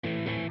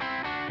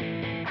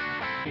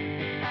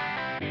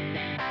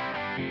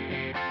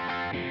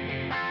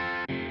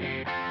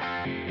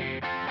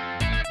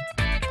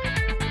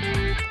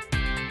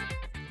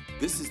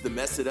This is the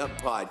Mess It Up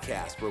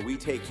podcast, where we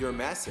take your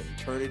mess and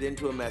turn it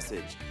into a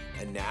message.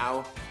 And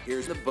now,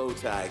 here's the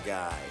Bowtie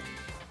Guy.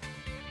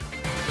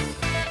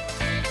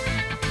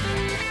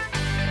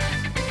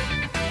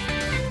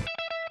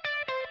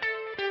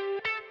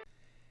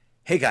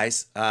 Hey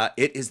guys,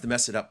 it is the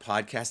Mess It Up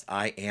podcast.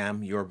 I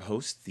am your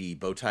host, the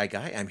Bowtie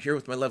Guy. I'm here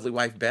with my lovely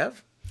wife,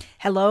 Bev.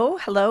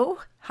 Hello.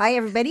 Hi,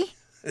 everybody.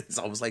 It's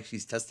almost like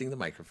she's testing the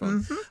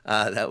microphone.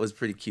 That was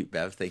pretty cute,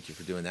 Bev. Thank you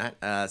for doing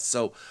that.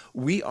 So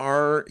we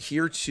are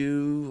here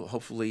to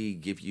hopefully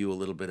give you a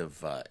little bit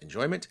of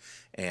enjoyment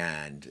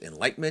and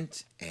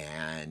enlightenment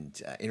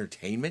and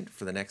entertainment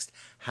for the next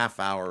half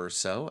hour or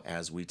so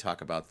as we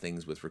talk about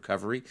things with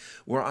recovery.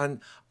 We're on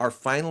our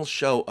final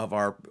show of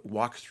our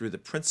walk through the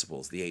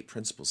principles, the 8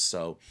 principles.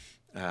 So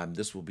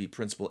this will be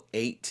principle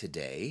 8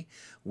 today,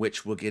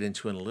 which we'll get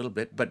into in a little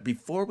bit. But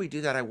before we do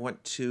that, I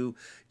want to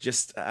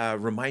just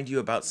remind you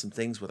about some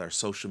things with our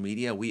social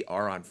media. We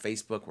are on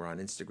Facebook, we're on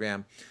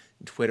Instagram,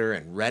 Twitter,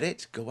 and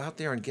Reddit. Go out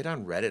there and get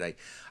on Reddit.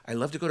 I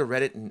love to go to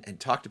Reddit and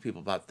talk to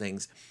people about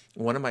things.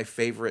 One of my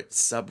favorite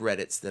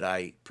subreddits that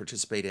I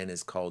participate in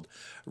is called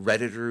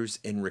Redditors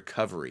in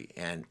Recovery.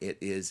 And it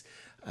is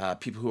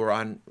people who are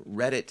on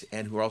Reddit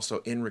and who are also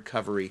in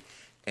recovery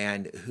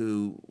and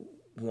who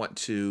want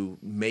to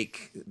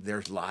make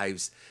their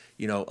lives,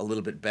 a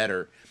little bit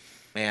better.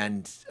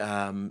 And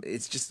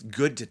it's just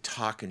good to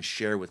talk and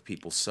share with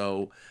people.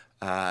 So,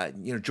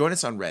 join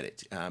us on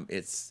Reddit.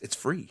 It's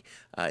free.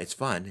 It's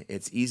fun.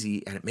 It's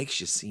easy. And it makes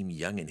you seem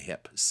young and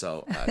hip.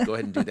 So go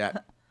ahead and do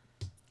that.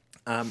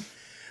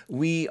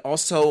 We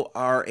also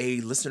are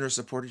a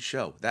listener-supported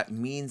show. That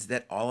means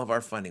that all of our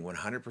funding,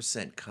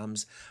 100%,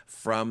 comes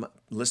from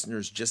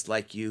listeners just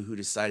like you who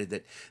decided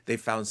that they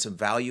found some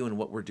value in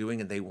what we're doing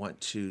and they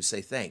want to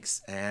say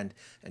thanks and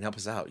help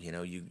us out.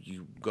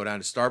 You go down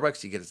to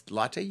Starbucks, you get a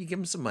latte, you give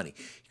them some money.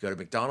 You go to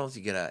McDonald's,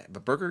 you get a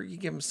burger, you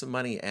give them some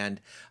money.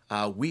 And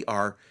we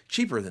are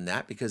cheaper than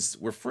that because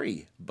we're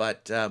free.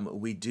 But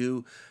we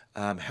do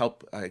get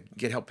help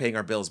paying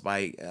our bills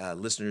by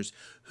listeners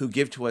who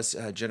give to us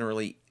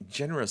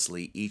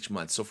generously each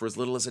month. So for as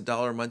little as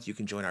 $1 a month, you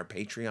can join our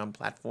Patreon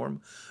platform,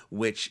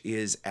 which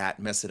is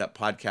at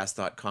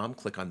messituppodcast.com.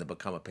 Click on the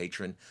Become a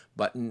Patron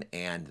button,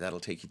 and that'll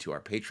take you to our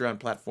Patreon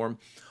platform.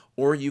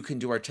 Or you can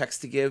do our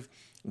text to give,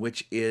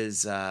 which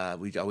is,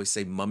 we always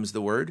say mum's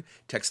the word.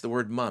 Text the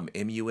word mum,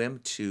 M-U-M,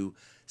 to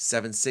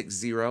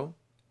 760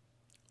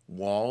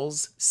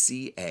 Walls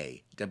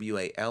CA,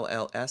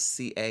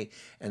 WALLSCA,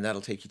 and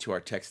that'll take you to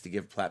our text to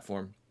give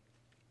platform.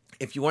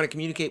 If you want to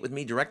communicate with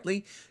me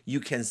directly, you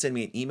can send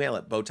me an email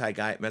at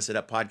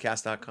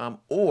bowtieguy@messituppodcast.com,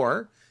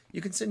 or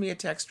you can send me a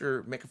text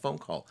or make a phone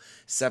call,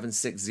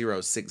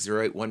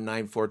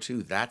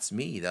 760-608-1942. That's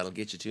me. That'll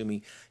get you to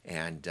me.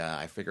 And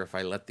I figure if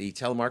I let the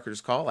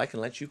telemarketers call, I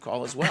can let you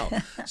call as well.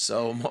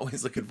 So I'm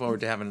always looking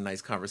forward to having a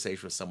nice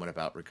conversation with someone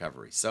about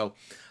recovery. So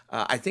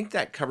I think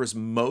that covers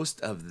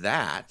most of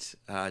that.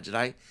 Did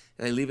I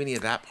leave any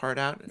of that part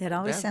out? That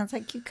always sounds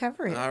like you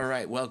cover it. All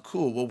right. Well,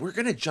 cool. Well, we're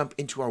going to jump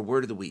into our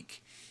word of the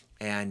week.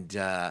 And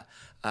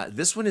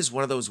this one is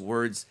one of those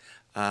words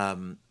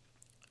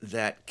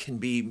that can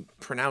be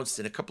pronounced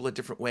in a couple of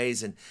different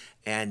ways.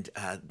 And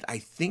I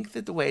think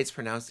that the way it's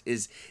pronounced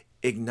is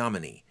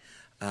ignominy.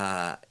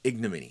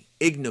 Ignominy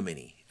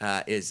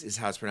is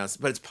how it's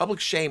pronounced. But it's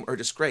public shame or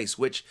disgrace,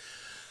 which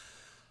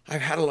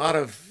I've had a lot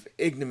of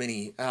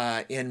ignominy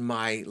in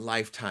my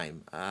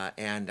lifetime.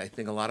 And I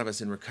think a lot of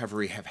us in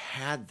recovery have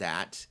had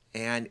that.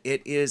 And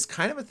it is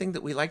kind of a thing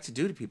that we like to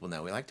do to people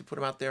now. We like to put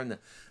them out there in the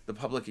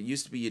public. It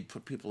used to be you'd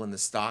put people in the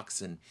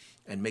stocks and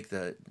make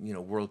the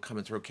world come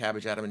and throw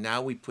cabbage at them. And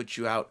now we put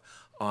you out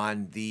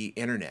on the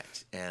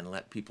internet and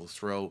let people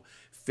throw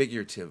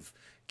figurative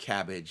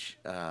cabbage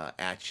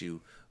at you,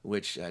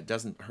 which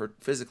doesn't hurt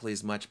physically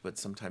as much, but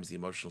sometimes the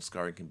emotional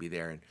scarring can be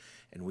there.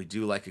 And we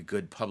do like a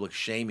good public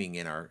shaming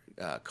in our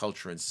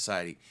culture and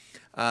society.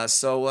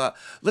 So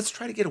let's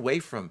try to get away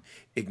from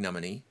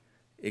ignominy.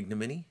 And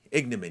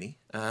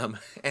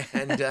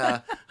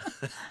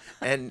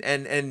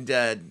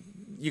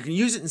you can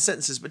use it in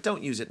sentences, but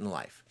don't use it in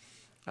life.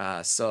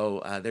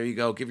 So there you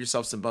go. Give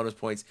yourself some bonus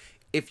points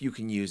if you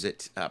can use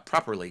it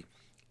properly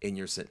in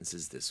your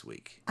sentences this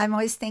week. I'm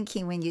always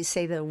thinking when you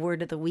say the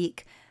word of the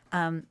week,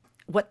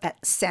 what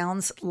that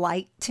sounds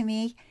like to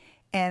me.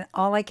 And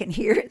all I can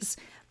hear is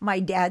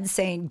my dad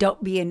saying,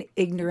 "Don't be an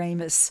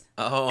ignoramus."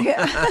 Oh,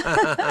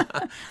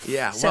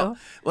 yeah. So,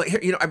 well,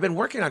 here, I've been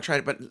working on trying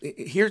it, but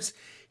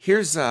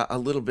here's a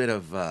little bit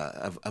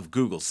of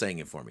Google saying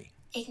it for me.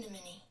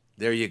 Ignominy.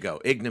 There you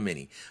go,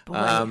 ignominy.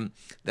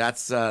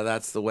 That's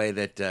the way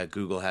that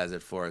Google has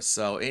it for us.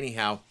 So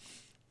anyhow,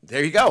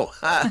 there you go.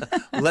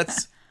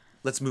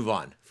 Let's move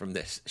on from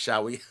this,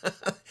 shall we?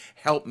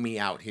 Help me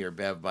out here,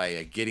 Bev,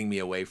 by getting me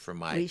away from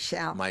my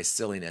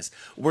silliness.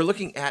 We're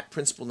looking at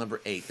principle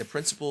number 8. The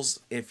principles,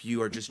 if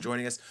you are just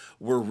joining us,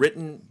 were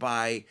written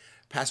by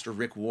Pastor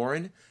Rick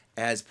Warren,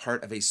 as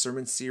part of a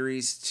sermon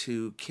series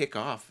to kick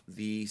off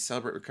the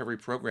Celebrate Recovery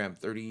program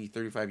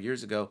 35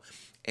 years ago.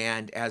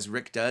 And as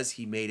Rick does,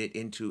 he made it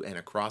into an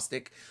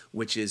acrostic,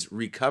 which is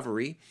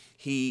recovery.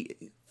 He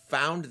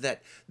found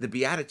that the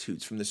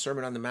Beatitudes from the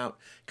Sermon on the Mount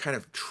kind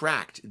of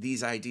tracked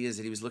these ideas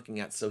that he was looking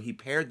at. So he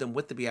paired them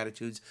with the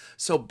Beatitudes.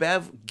 So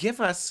Bev, give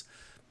us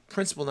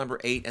principle number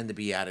 8 and the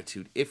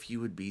Beatitude, if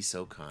you would be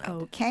so kind.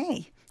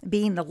 Okay.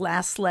 Being the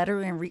last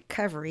letter in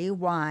recovery,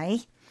 why?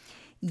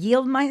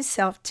 Yield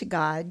myself to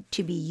God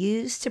to be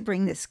used to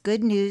bring this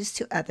good news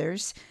to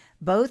others,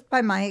 both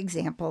by my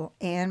example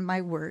and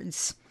my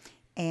words.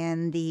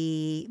 And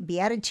the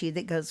beatitude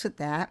that goes with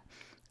that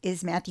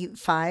is Matthew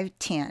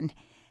 5:10.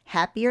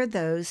 Happy are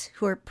those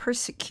who are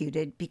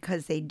persecuted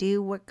because they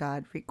do what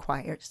God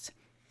requires.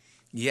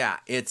 Yeah,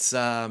 it's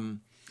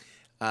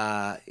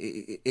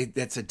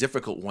that's a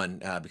difficult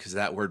one because of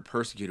that word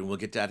persecuted. And we'll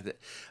get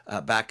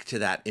back to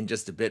that in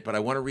just a bit. But I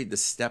want to read the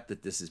step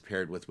that this is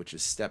paired with, which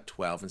is step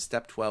 12. And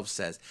step 12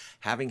 says,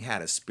 having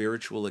had a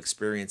spiritual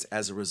experience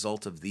as a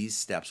result of these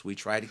steps, we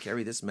try to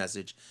carry this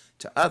message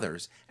to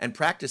others and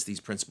practice these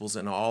principles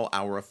in all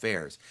our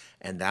affairs.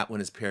 And that one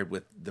is paired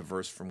with the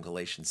verse from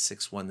Galatians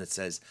 6:1 that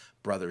says,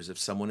 brothers, if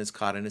someone is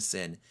caught in a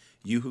sin,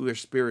 you who are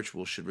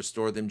spiritual should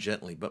restore them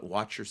gently, but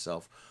watch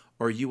yourself,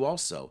 or you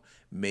also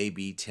may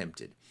be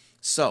tempted.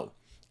 So,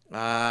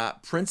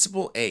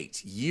 principle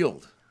 8,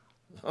 yield.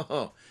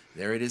 Oh,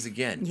 there it is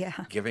again.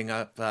 Yeah. Giving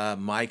up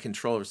my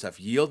control over stuff.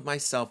 Yield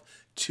myself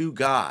to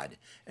God,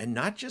 and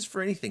not just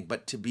for anything,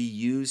 but to be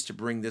used to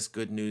bring this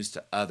good news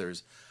to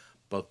others,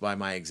 both by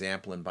my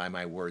example and by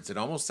my words. It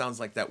almost sounds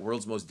like that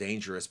world's most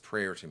dangerous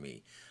prayer to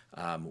me,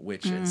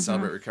 which in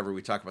Celebrate Recovery,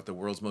 we talk about the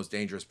world's most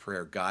dangerous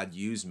prayer, God,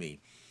 use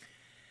me.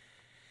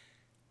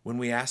 When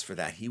we ask for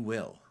that, he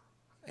will.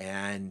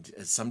 And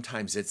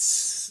sometimes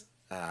it's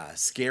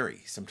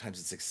scary. Sometimes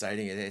it's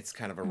exciting. It's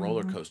kind of a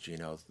roller coaster,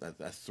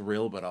 a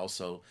thrill, but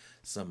also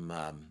some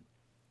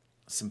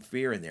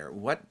fear in there.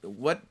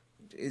 What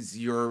is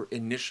your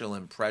initial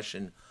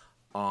impression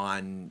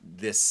on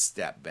this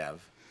step,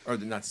 Bev? Or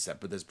not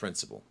step, but this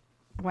principle?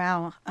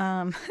 Wow.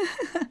 I'm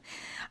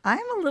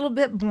a little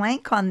bit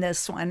blank on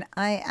this one.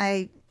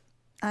 I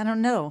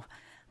don't know.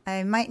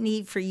 I might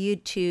need for you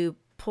to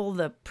pull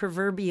the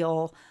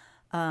proverbial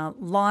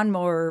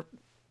lawnmower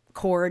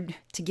cord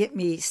to get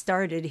me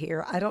started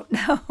here. I don't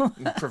know.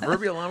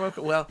 Proverbial lawnmower.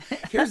 Well,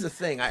 here's the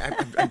thing.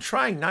 I'm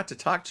trying not to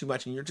talk too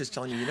much, and you're just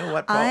telling me, you know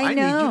what, Paul? I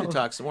need you to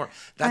talk some more.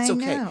 That's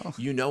okay. Know.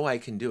 You know I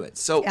can do it.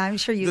 So I'm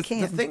sure you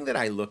can. The thing that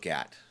I look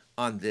at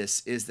on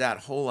this is that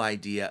whole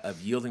idea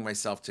of yielding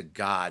myself to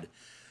God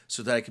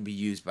so that I can be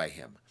used by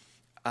him.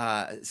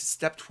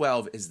 Step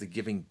 12 is the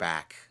giving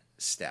back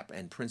step,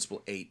 and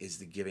principle 8 is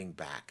the giving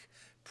back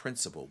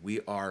principle.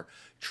 We are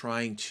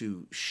trying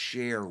to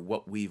share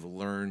what we've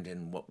learned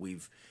and what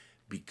we've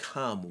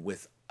become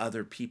with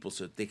other people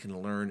so that they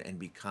can learn and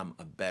become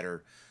a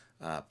better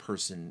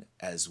person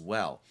as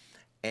well.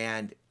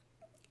 And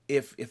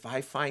if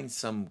I find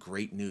some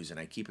great news and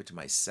I keep it to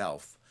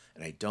myself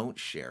and I don't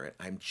share it,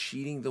 I'm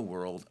cheating the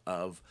world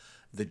of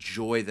the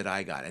joy that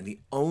I got. And the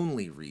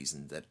only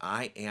reason that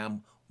I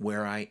am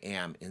where I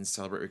am in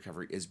Celebrate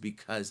Recovery is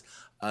because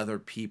other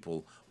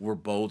people were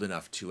bold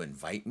enough to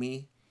invite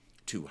me,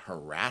 to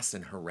harass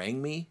and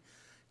harangue me,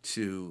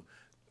 to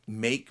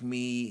make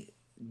me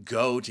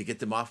go to get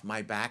them off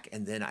my back.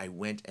 And then I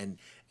went, and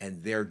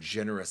their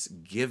generous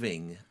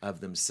giving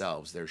of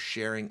themselves, their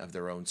sharing of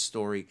their own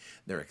story,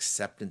 their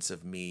acceptance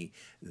of me,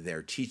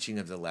 their teaching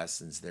of the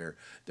lessons, their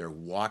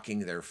walking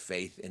their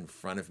faith in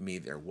front of me,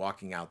 their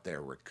walking out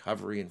their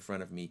recovery in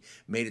front of me,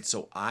 made it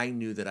so I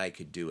knew that I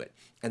could do it.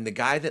 And the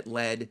guy that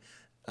led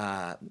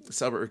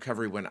Celebrate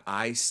Recovery when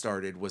I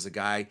started was a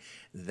guy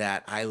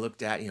that I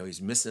looked at.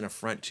 He's missing a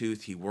front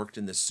tooth. He worked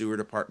in the sewer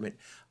department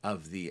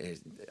of the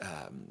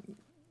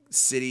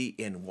city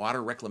in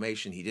water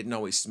reclamation. He didn't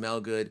always smell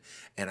good,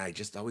 and I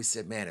just always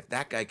said, man, if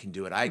that guy can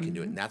do it, I can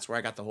do it. And that's where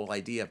I got the whole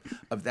idea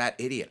of that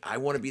idiot. I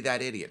want to be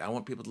that idiot. I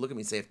want people to look at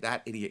me and say, if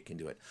that idiot can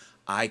do it,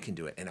 I can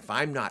do it. And if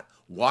I'm not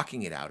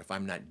walking it out, if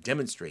I'm not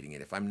demonstrating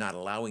it, if I'm not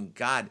allowing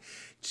God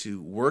to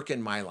work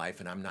in my life,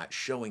 and I'm not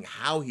showing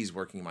how he's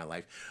working in my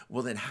life,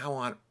 well, then how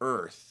on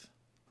earth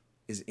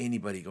is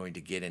anybody going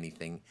to get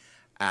anything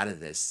out of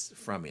this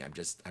from me?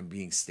 I'm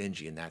being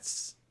stingy, and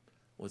that's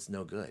what's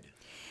no good.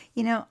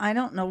 I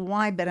don't know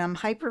why, but I'm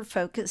hyper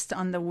focused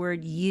on the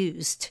word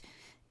used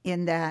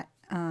in that,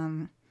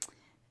 in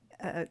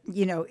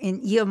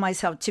yield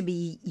myself to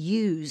be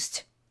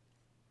used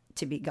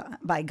to be God,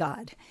 by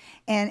God.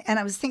 And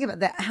I was thinking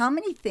about that. How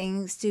many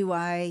things do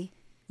I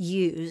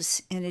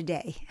use in a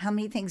day? How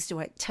many things do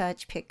I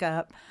touch, pick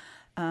up,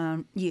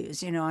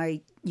 use?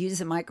 I use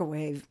the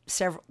microwave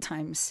several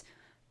times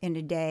in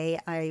a day.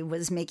 I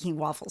was making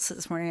waffles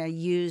this morning. I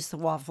used the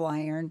waffle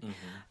iron.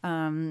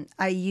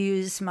 I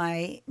use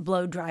my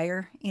blow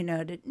dryer,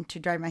 to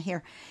dry my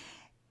hair.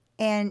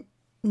 And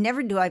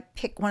never do I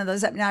pick one of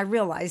those up. Now I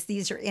realize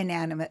these are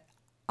inanimate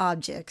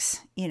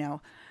objects.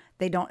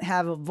 They don't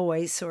have a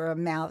voice or a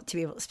mouth to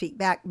be able to speak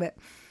back. But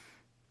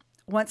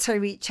once I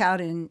reach out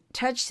and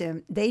touch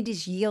them, they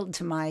just yield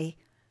to my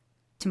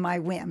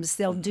whims.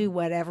 They'll do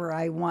whatever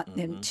I want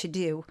them to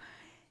do.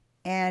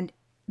 And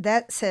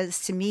that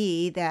says to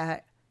me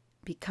that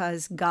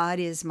because God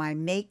is my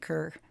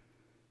maker,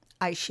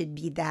 I should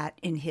be that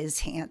in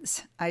his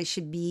hands. I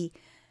should be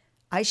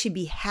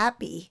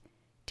happy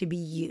to be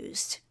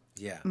used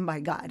by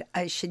God.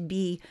 I should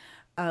be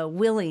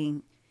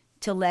willing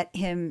to let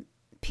him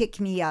pick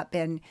me up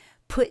and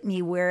put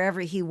me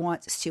wherever he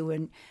wants to,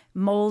 and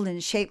mold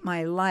and shape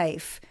my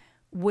life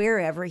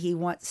wherever he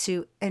wants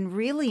to. And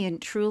really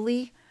and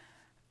truly,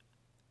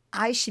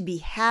 I should be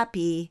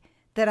happy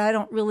that I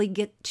don't really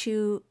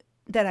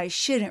that I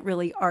shouldn't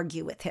really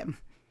argue with him.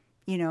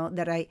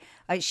 That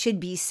I should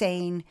be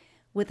saying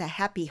with a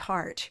happy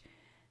heart,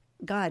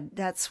 God,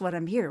 that's what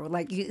I'm here.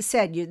 Like you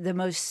said, you're the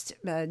most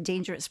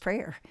dangerous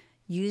prayer.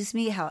 Use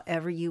me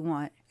however you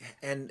want.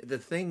 And the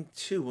thing,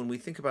 too, when we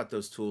think about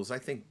those tools, I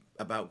think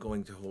about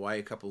going to Hawaii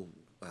a couple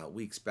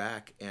weeks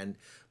back and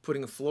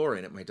putting a floor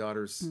in at my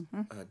daughter's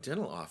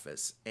dental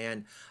office.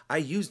 And I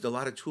used a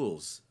lot of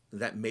tools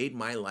that made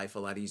my life a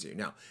lot easier.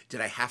 Now, did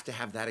I have to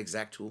have that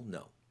exact tool?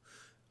 No.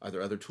 Are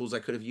there other tools I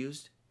could have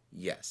used?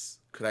 Yes.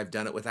 Could I have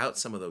done it without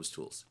some of those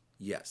tools?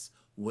 Yes.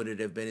 Would it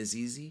have been as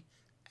easy?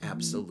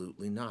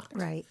 Absolutely not.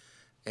 Right.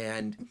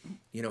 And,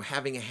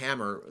 having a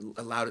hammer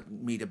allowed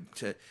me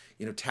to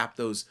tap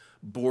those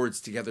boards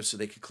together so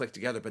they could click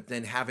together. But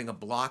then having a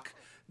block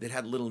that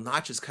had little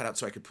notches cut out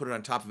so I could put it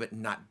on top of it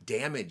and not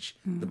damage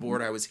the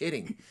board I was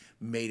hitting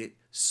made it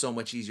so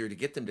much easier to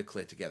get them to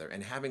click together.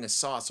 And having a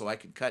saw so I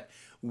could cut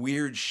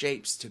weird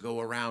shapes to go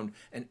around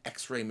an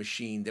x-ray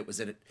machine that was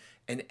at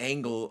an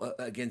angle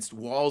against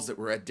walls that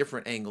were at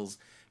different angles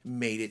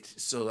made it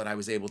so that I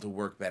was able to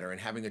work better. And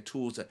having a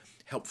tool to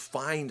help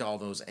find all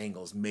those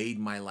angles made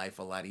my life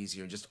a lot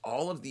easier. And just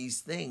all of these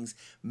things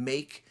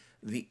make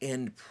the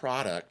end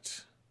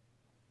product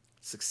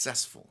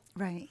successful.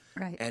 Right.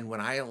 And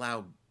when I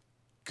allow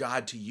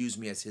God to use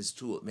me as his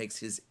tool, it makes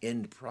his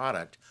end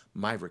product,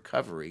 my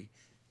recovery,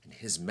 and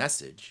his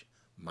message,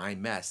 my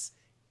mess,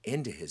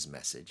 into his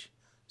message,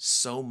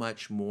 so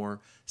much more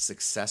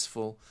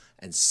successful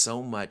and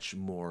so much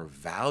more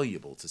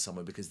valuable to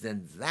someone, because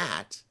then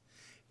that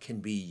can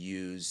be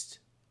used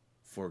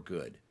for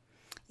good.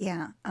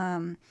 Yeah.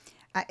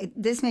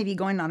 This may be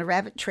going on a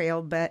rabbit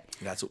trail, but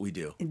that's what we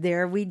do.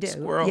 There we do.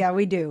 Squirrel. Yeah,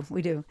 we do.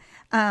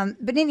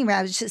 But anyway,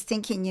 I was just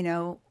thinking,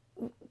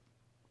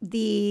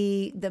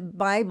 the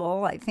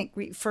Bible, I think,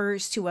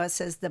 refers to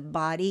us as the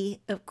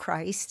body of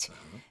Christ,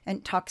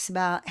 and talks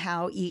about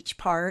how each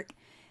part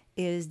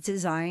is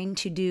designed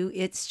to do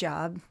its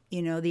job.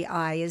 The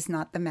eye is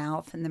not the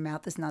mouth, and the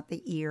mouth is not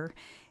the ear,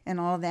 and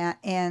all that.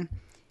 And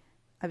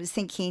I was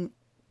thinking,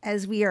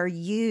 as we are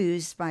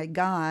used by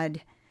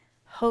God,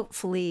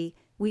 hopefully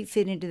we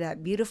fit into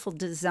that beautiful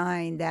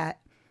design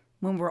that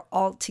when we're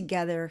all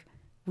together,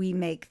 we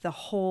present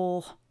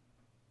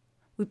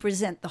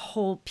the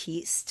whole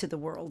piece to the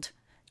world.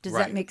 Does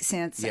that make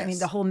sense? Yes. I mean,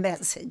 the whole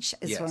message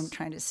is what I'm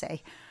trying to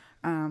say.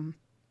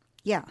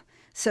 Yeah.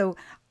 So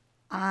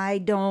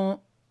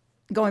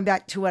going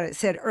back to what I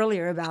said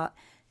earlier about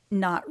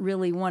not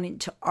really wanting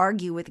to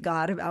argue with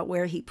God about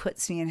where he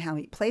puts me and how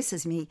he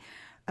places me,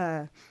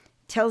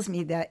 tells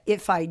me that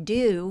if I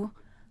do,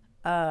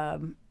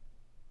 then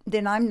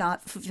I'm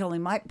not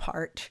fulfilling my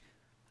part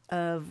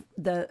of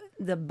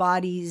the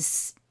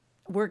body's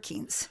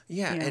workings.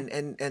 Yeah,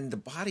 and the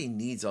body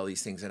needs all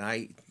these things.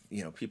 And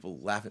people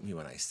laugh at me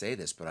when I say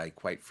this, but I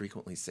quite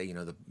frequently say,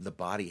 the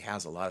body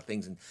has a lot of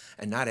things,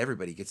 and not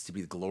everybody gets to be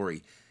the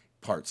glory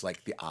parts,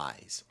 like the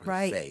eyes or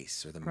the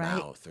face or the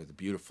mouth or the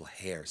beautiful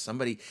hair.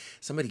 Somebody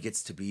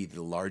gets to be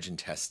the large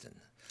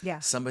intestine. Yeah.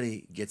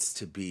 Somebody gets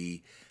to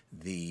be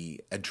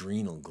the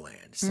adrenal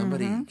gland.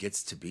 Somebody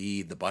gets to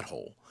be the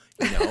butthole.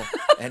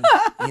 And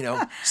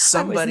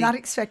somebody, I was not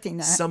expecting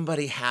that.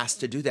 Somebody has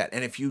to do that.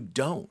 And if you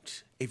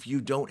don't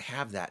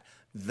have that,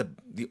 the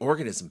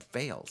organism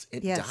fails.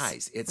 It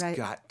dies. It's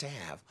got to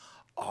have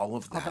all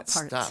of that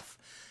stuff.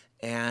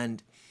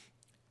 And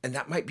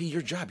that might be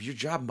your job. Your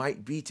job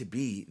might be to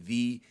be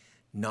the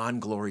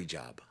non-glory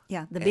job.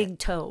 Yeah, the big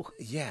toe.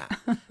 Yeah.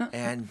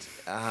 And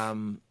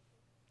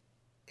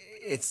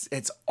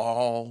it's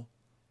all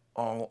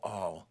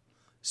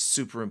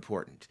super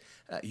important.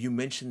 You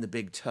mentioned the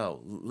big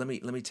toe. Let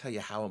me tell you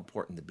how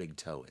important the big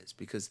toe is,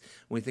 because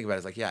when we think about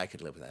it, it's like, I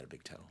could live without a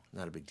big toe.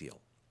 Not a big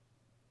deal.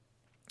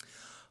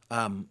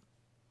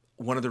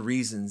 One of the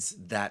reasons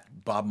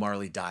that Bob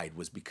Marley died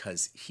was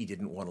because he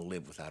didn't want to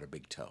live without a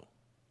big toe.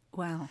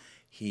 Wow.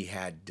 He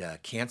had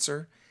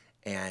cancer,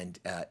 and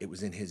it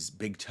was in his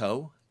big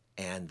toe,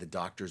 and the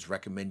doctors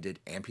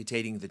recommended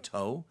amputating the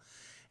toe.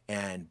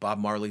 And Bob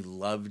Marley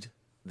loved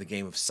the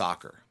game of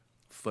soccer.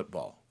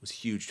 Football was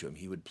huge to him.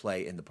 He would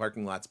play in the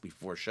parking lots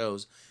before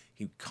shows.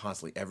 He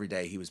constantly, every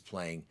day, he was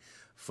playing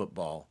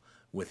football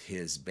with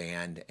his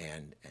band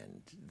and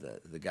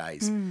the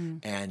guys,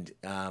 and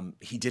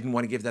he didn't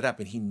want to give that up,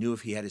 and he knew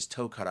if he had his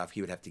toe cut off,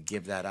 he would have to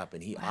give that up,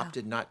 and he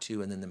opted not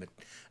to, and then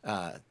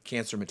the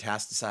cancer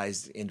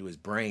metastasized into his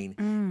brain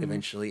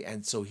eventually,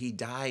 and so he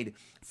died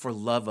for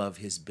love of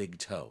his big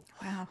toe.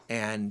 Wow.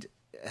 And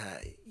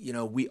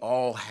we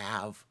all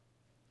have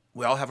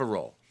a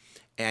role.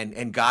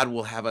 And God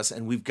will have us,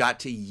 and we've got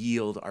to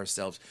yield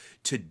ourselves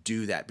to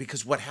do that.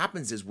 Because what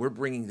happens is we're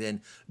bringing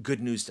then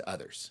good news to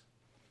others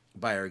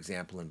by our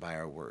example and by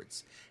our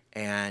words.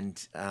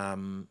 And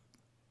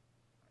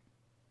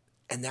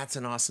that's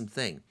an awesome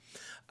thing.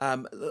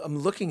 I'm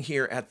looking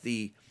here at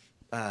the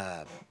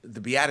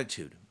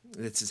Beatitude.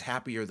 It says,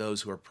 happy are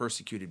those who are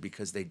persecuted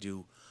because they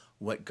do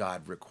what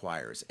God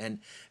requires. And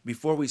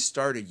before we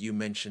started, you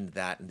mentioned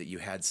that and that you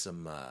had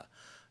some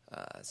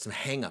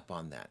hang up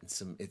on that.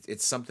 And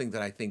it's something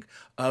that I think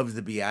of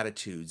the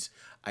Beatitudes.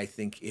 I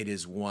think it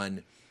is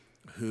one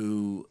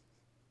who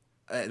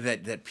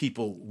that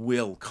people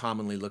will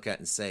commonly look at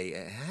and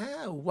say,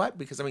 what?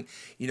 Because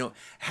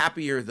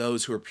happy are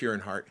those who are pure in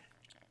heart.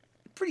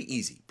 Pretty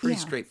easy, pretty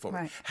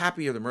straightforward. Right.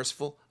 Happy are the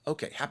merciful.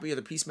 Okay. Happy are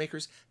the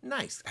peacemakers.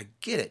 Nice. I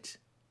get it.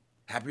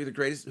 Happy are the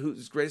greatest,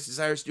 whose greatest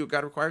desire is to do what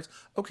God requires.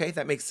 Okay,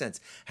 that makes sense.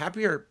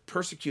 Happy are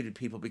persecuted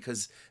people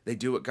because they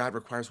do what God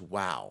requires.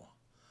 Wow.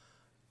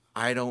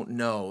 I don't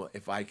know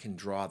if I can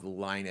draw the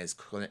line as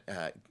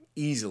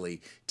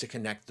easily to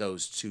connect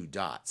those two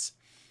dots.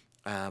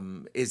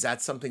 Is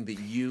that something that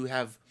you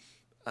have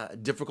a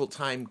difficult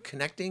time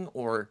connecting,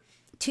 or?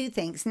 Two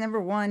things. Number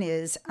one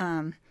is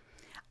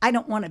I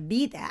don't want to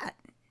be that.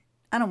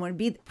 I don't want to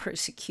be the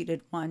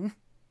persecuted one.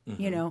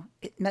 Mm-hmm.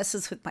 It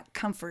messes with my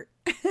comfort.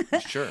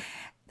 Sure.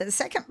 The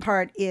second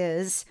part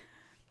is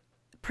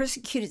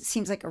persecuted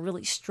seems like a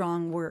really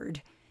strong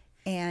word.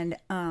 And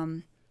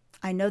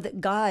I know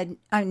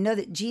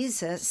that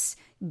Jesus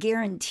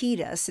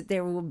guaranteed us that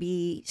there will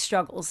be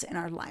struggles in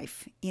our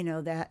life,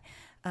 that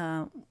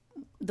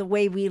the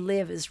way we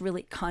live is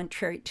really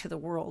contrary to the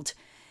world.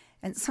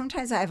 And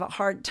sometimes I have a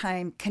hard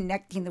time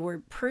connecting the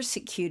word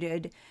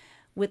persecuted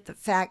with the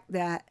fact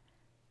that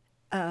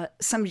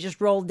somebody just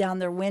rolled down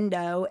their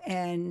window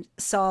and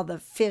saw the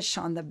fish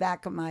on the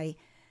back of my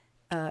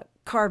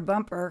car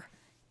bumper,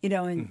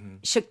 and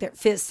shook their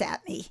fists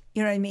at me.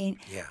 You know what I mean?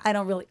 Yeah. I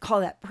don't really call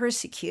that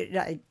persecuted.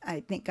 I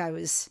think I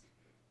was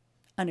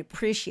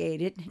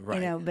unappreciated,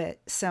 right.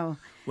 But so.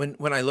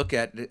 When I look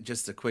at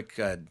just a quick,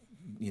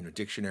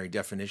 dictionary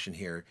definition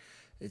here,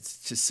 it's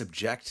to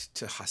subject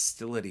to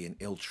hostility and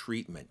ill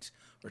treatment,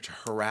 or to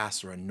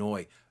harass or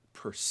annoy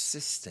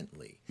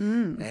persistently.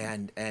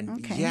 And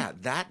okay. Yeah,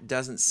 that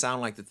doesn't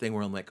sound like the thing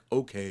where I'm like,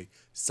 okay,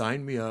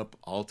 sign me up.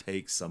 I'll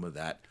take some of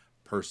that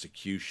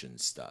persecution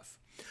stuff.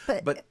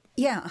 But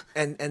yeah.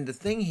 And the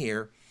thing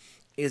here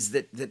is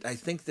that I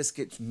think this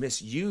gets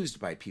misused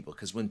by people,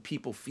 because when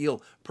people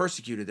feel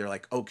persecuted, they're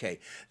like, okay,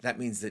 that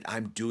means that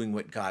I'm doing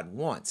what God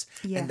wants.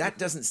 Yeah. And that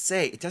doesn't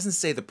say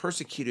the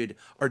persecuted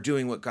are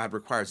doing what God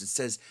requires. It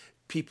says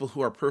people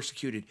who are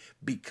persecuted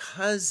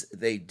because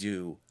they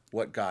do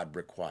what God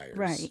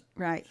requires.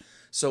 Right.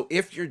 So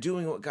if you're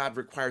doing what God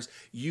requires,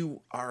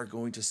 you are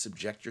going to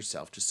subject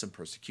yourself to some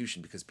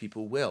persecution, because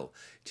people will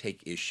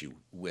take issue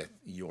with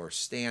your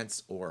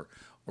stance or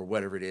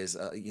whatever it is.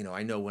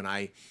 I know when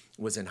I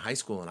was in high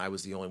school and I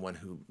was the only one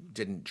who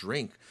didn't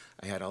drink,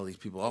 I had all these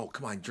people, oh,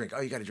 come on, drink.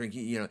 Oh, you got to drink,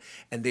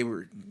 and they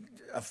were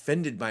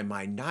offended by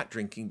my not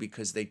drinking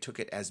because they took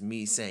it as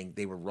me saying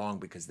they were wrong,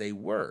 because they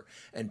were.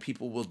 And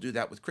people will do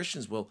that with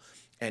Christians.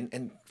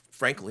 And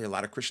frankly, a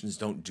lot of Christians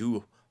don't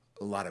do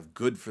a lot of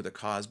good for the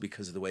cause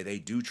because of the way they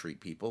do treat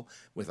people,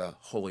 with a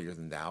holier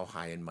than thou,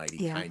 high and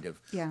mighty kind of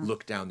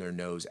look down their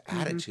nose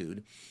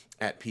attitude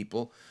at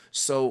people.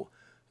 So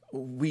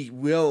we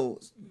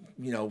will,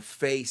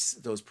 face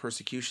those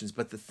persecutions.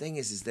 But the thing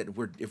is that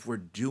if we're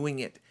doing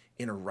it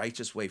in a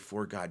righteous way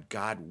for God,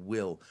 God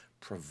will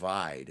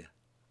provide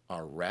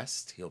our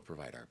rest. He'll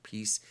provide our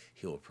peace.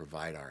 He'll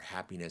provide our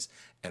happiness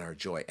and our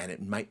joy. And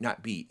it might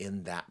not be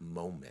in that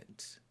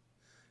moment.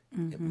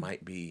 It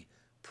might be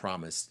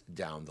promised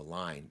down the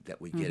line that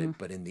we get it.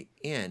 But in the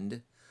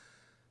end,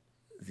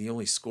 the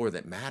only score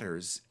that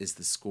matters is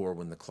the score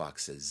when the clock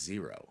says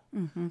 0.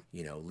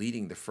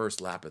 Leading the first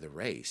lap of the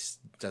race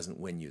doesn't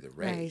win you the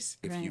race.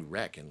 If you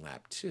wreck in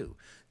lap 2,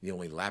 the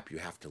only lap you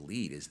have to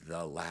lead is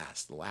the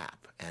last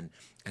lap. And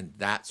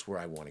that's where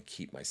I want to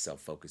keep myself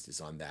focused,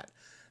 is on that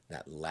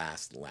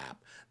last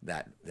lap,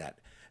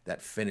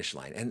 that finish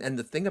line. And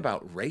the thing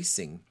about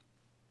racing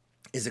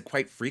is that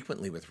quite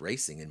frequently with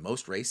racing, in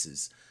most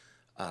races,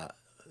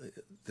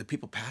 the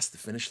people pass the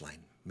finish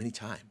line many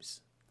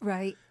times.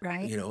 Right.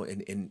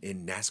 In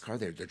NASCAR,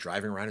 they're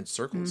driving around in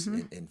circles.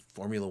 In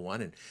Formula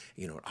One and,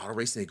 auto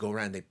racing, they go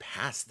around and they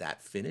pass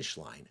that finish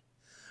line.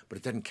 But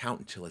it doesn't count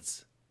until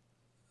it's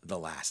the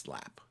last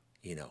lap.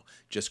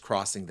 Just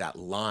crossing that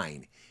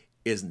line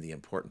isn't the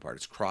important part.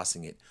 It's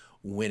crossing it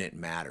when it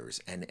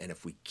matters. And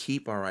if we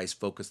keep our eyes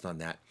focused on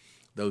that,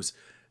 those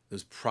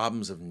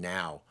problems of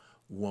now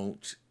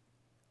won't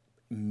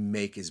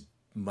make as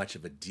much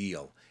of a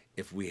deal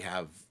if we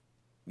have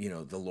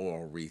the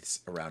laurel wreaths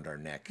around our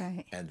neck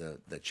Right. and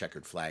the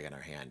checkered flag in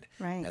our hand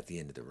Right. at the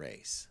end of the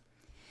race.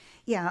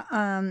 Yeah,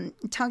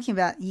 talking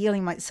about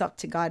yielding myself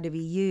to God to be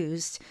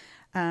used,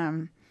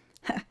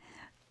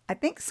 I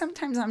think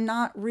sometimes I'm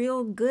not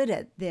real good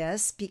at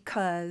this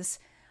because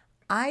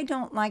I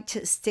don't like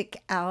to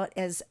stick out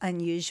as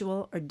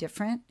unusual or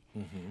different.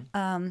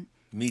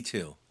 Me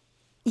too.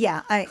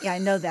 Yeah, I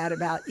know that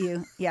about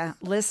you. Yeah,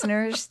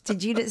 listeners,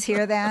 did you just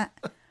hear that?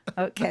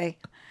 Okay.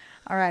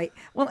 All right.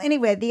 Well,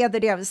 anyway, the other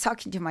day I was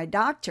talking to my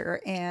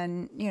doctor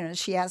and,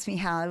 she asked me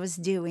how I was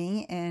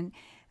doing and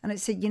I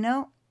said,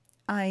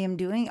 I am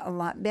doing a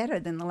lot better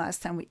than the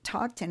last time we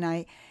talked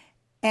and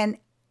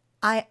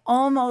I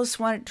almost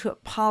wanted to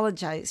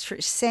apologize for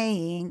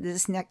saying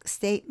this next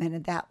statement,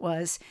 and that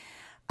was,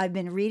 I've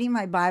been reading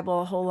my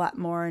Bible a whole lot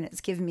more and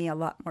it's given me a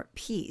lot more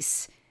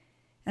peace.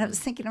 And I was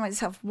thinking to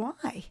myself,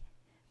 why?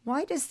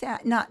 Why does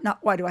that, not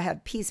why do I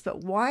have peace,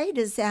 but why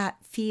does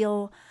that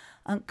feel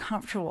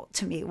uncomfortable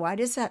to me? Why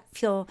does that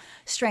feel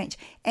strange?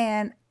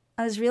 And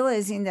I was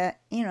realizing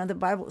that, the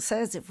Bible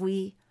says if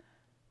we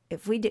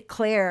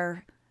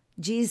declare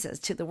Jesus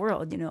to the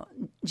world,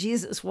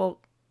 Jesus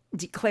will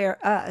declare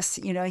us,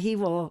 he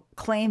will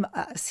claim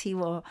us. He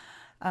will,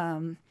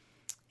 I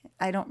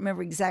don't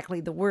remember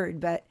exactly the word,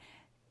 but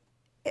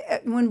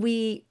when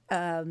we,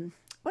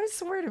 what is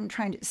the word I'm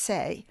trying to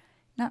say?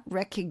 Not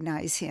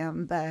recognize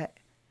him, but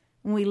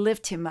when we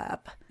lift him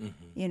up,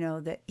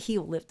 that he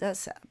will lift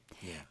us up.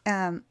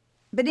 Yeah.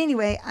 But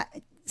anyway,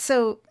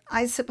 so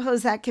I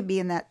suppose that could be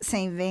in that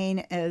same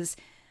vein as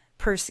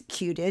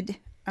persecuted.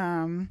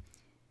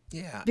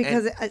 Yeah.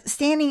 Because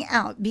standing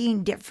out,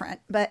 being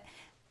different. But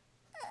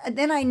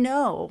then I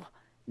know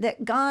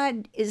that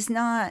God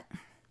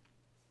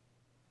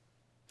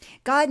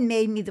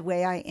made me the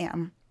way I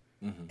am.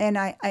 And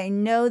I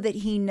know that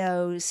he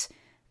knows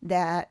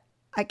that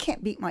I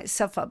can't beat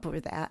myself up over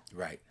that.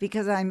 Right.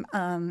 Because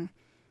I'm,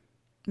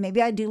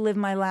 maybe I do live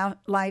my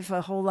life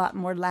a whole lot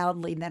more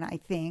loudly than I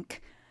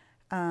think.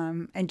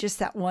 And just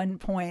that one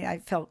point, I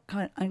felt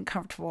kind of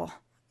uncomfortable.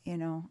 I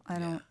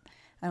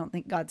don't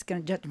think God's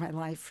going to judge my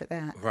life for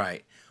that.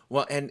 Right.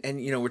 Well, and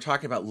we're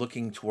talking about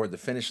looking toward the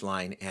finish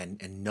line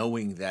and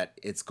knowing that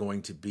it's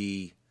going to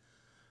be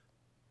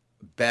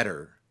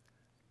better.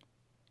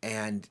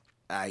 And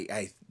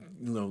I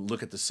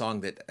look at the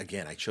song that,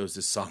 again, I chose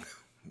this song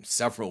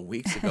several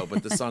weeks ago,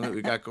 but the song that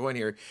we got going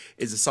here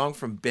is a song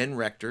from Ben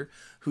Rector,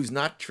 who's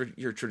not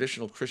your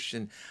traditional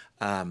Christian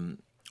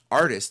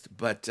artist,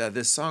 but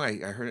this song, I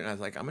heard it and I was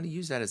like, I'm going to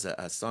use that as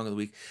a song of the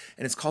week,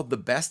 and it's called The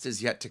Best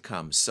Is Yet to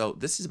Come. So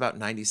this is about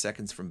 90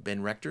 seconds from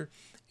Ben Rector,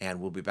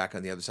 and we'll be back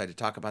on the other side to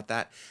talk about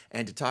that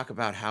and to talk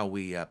about how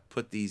we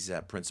put these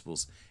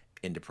principles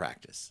into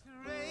practice.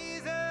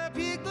 Raise up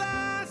your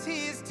glass,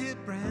 here's to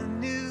brand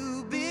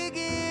new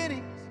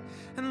beginnings,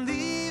 and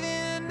leave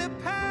in the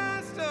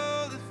past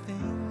all the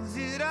things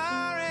that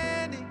are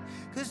ending,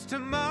 'cause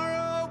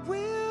tomorrow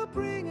will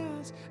bring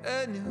us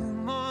a new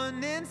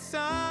morning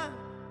sun.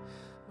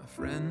 My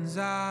friends,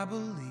 I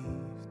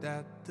believe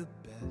that the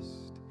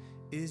best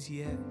is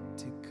yet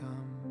to come.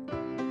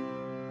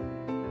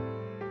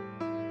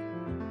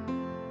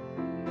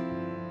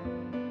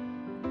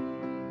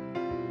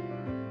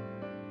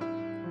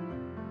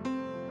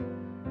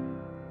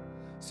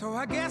 So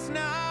I guess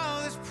now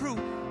there's proof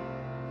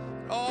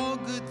all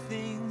good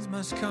things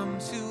must come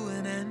to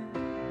an end.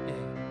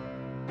 Yeah.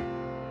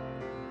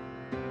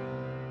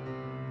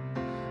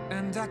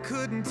 And I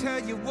couldn't tell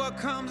you what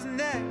comes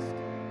next,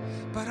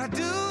 but I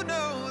do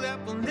know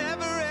that we'll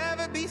never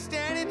ever be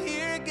standing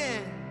here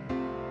again.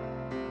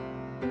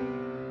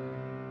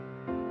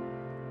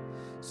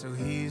 So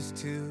here's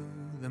to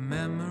the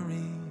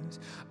memories,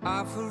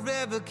 I'll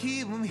forever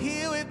keep them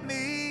here with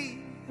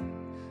me.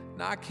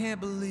 And I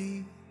can't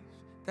believe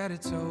that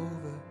it's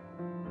over.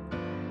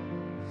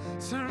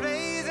 So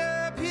raise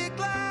up your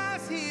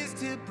glass, here's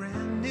to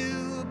brand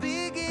new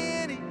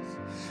beginnings,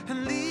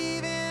 and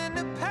leave in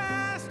the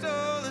past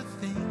all the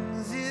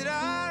things that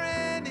are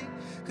ending,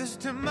 'cause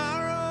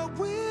tomorrow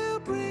will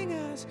bring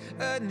us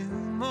a new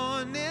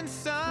morning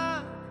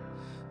sun.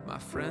 My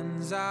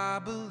friends, I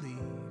believe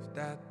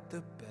that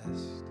the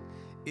best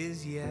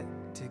is yet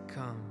to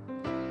come.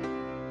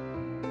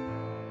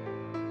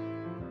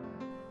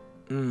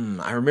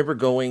 I remember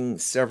going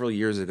several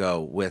years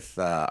ago with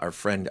our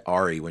friend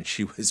Ari when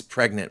she was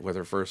pregnant with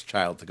her first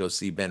child to go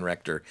see Ben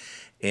Rector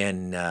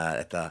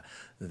at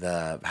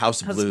the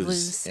House of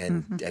Blues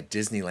and at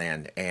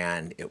Disneyland,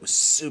 and it was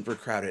super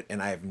crowded.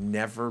 And I have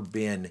never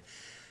been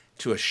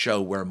to a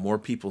show where more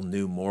people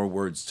knew more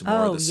words to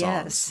more of the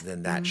songs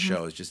than that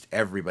show. It's just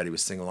everybody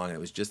was singing along, and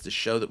it was just a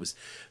show that was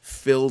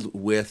filled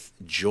with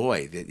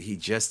joy, that he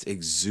just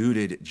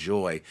exuded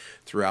joy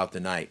throughout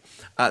the night.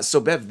 So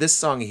Bev, this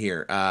song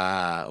here,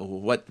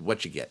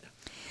 what you get?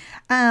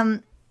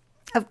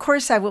 Of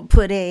course, I will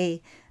put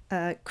a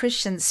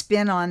Christian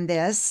spin on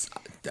this.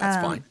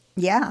 That's fine.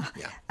 Yeah.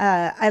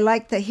 I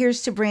like the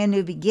here's to brand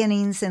new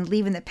beginnings and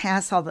leaving the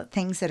past all the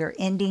things that are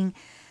ending,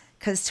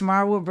 because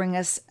tomorrow will bring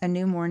us a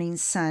new morning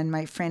sun.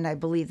 My friend, I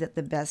believe that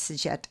the best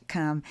is yet to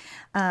come.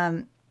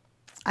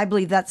 I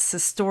believe that's the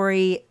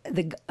story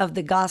of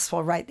the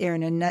gospel right there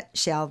in a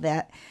nutshell,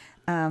 that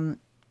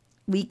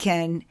we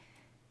can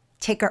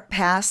take our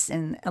past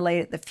and lay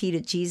it at the feet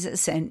of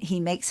Jesus, and he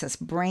makes us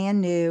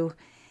brand new,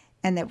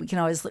 and that we can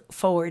always look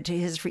forward to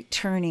his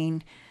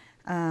returning.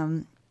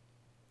 And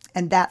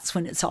that's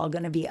when it's all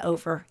going to be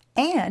over.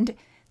 And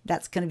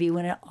that's going to be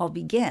when it all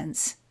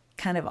begins,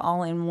 kind of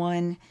all in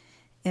one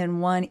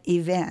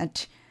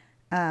event.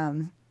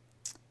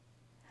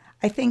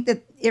 I think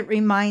that it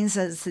reminds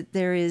us that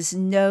there is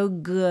no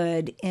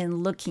good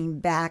in looking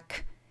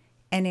back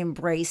and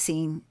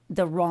embracing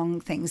the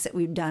wrong things that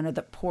we've done or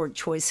the poor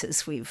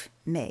choices we've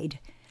made.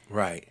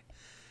 Right.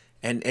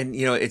 And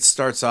it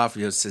starts off,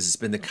 it says it's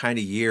been the kind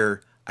of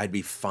year I'd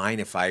be fine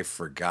if I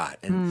forgot.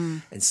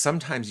 And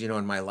sometimes,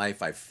 in my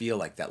life, I feel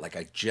like that, like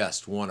I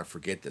just want to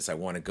forget this. I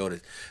want to go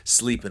to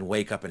sleep and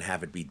wake up and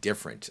have it be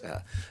different.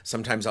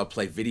 Sometimes I'll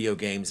play video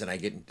games and I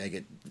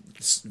get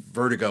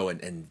vertigo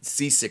and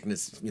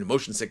seasickness,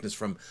 motion sickness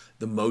from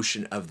the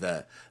motion of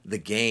the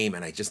game,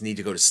 and I just need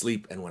to go to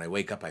sleep. And when I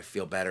wake up, I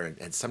feel better.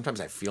 And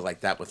sometimes I feel like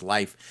that with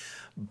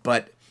life.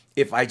 But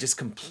if I just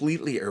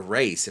completely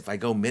erase, if I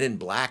go Men in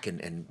Black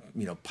and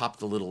pop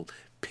the little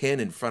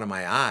pin in front of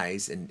my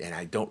eyes and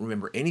I don't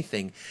remember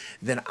anything,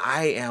 then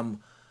I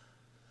am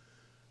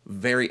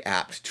very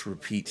apt to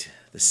repeat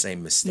the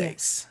same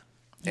mistakes.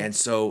 Yes. And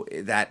so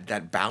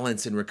that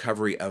balance and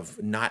recovery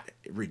of not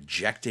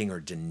rejecting or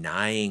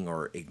denying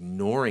or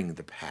ignoring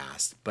the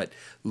past, but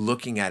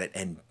looking at it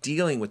and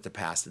dealing with the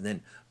past and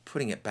then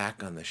putting it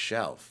back on the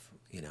shelf.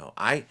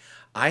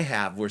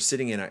 We're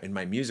sitting in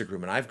my music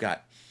room, and I've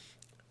got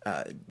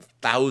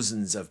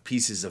thousands of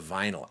pieces of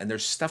vinyl, and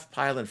there's stuff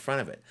piled in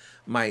front of it.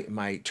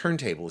 My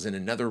turntable is in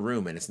another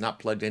room, and it's not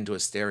plugged into a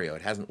stereo.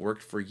 It hasn't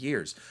worked for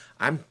years.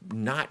 I'm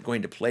not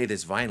going to play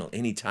this vinyl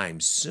anytime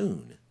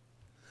soon,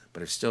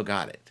 but I've still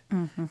got it,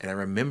 and I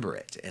remember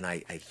it, and I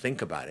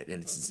think about it,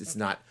 and it's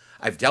not.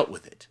 I've dealt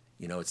with it.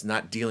 It's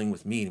not dealing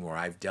with me anymore.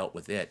 I've dealt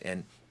with it,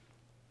 and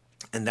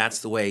that's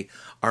the way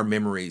our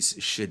memories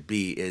should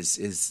be,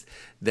 is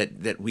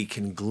that we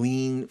can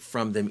glean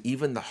from them,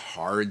 even the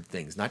hard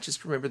things, not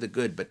just remember the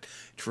good, but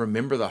to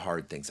remember the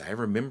hard things. I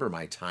remember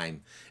my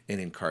time in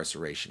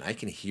incarceration. I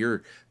can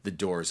hear the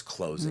doors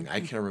closing. I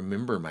can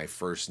remember my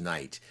first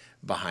night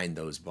behind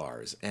those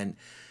bars. And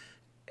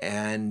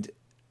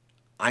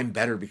I'm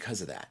better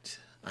because of that.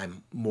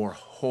 I'm more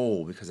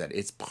whole because of that.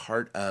 It's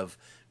part of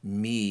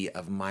me,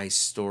 of my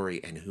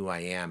story and who I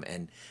am,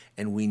 and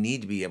we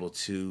need to be able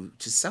to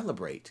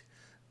celebrate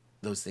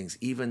those things,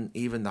 even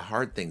the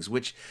hard things,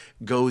 which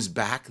goes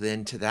back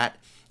then to that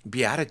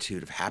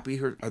beatitude of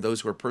happy are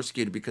those who are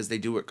persecuted because they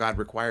do what God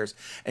requires.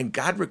 And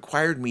God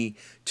required me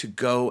to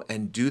go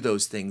and do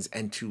those things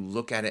and to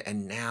look at it.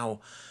 And now,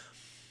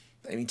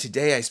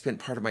 today I spent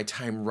part of my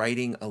time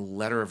writing a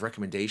letter of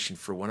recommendation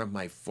for one of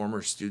my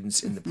former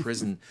students in the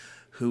prison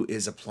who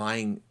is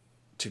applying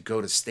to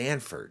go to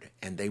Stanford,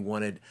 and they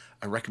wanted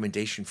a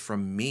recommendation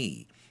from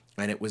me.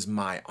 And it was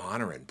my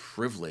honor and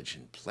privilege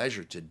and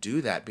pleasure to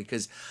do that,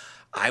 because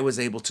I was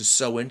able to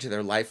sow into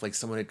their life like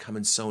someone had come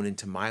and sown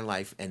into my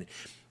life, and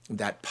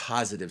that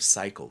positive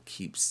cycle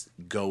keeps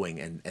going,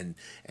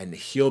 and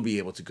he'll be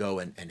able to go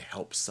and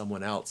help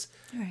someone else,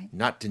 right,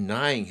 not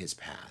denying his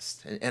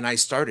past. And I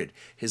started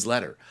his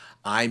letter.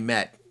 I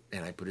met,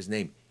 and I put his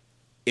name,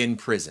 in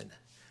prison,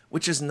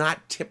 which is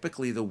not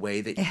typically the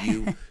way that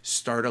you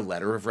start a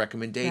letter of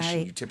recommendation.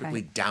 Right, you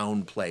typically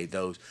downplay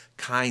those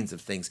kinds of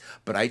things.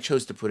 But I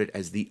chose to put it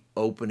as the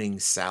opening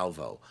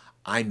salvo.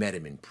 I met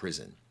him in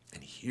prison.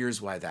 And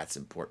here's why that's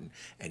important.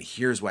 And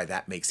here's why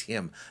that makes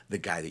him the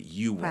guy that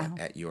you want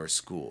at your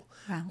school.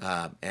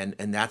 Wow. And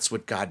that's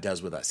what God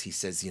does with us. He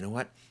says, you know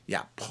what?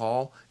 Yeah,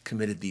 Paul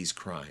committed these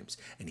crimes.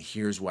 And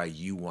here's why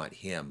you want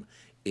him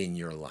in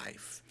your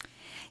life.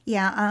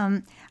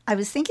 Yeah, I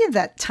was thinking of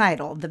that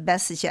title, The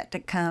Best Is Yet to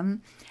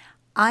Come.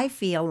 I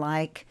feel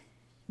like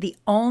the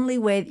only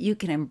way that you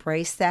can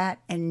embrace that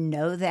and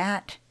know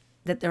that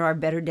there are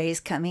better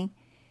days coming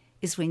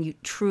is when you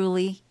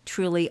truly,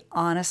 truly,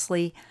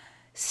 honestly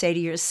say to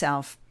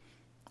yourself,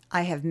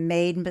 I have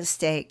made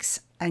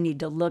mistakes. I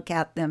need to look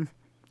at them,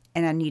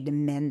 and I need to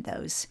mend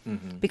those.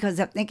 Mm-hmm. Because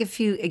I think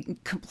if you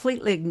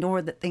completely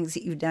ignore the things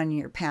that you've done in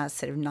your past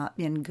that have not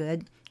been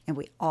good, and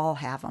we all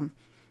have them,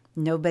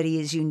 nobody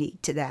is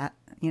unique to that,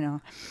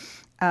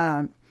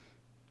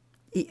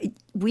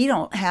 we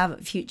don't have a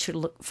future to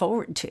look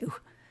forward to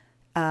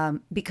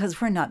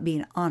because we're not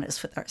being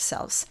honest with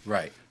ourselves.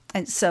 Right.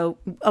 And so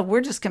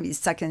we're just going to be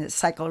stuck in this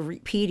cycle of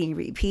repeating.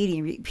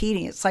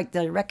 It's like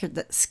the record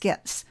that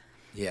skips.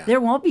 Yeah. There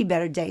won't be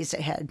better days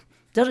ahead.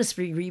 They'll just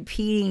be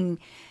repeating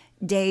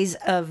days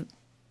of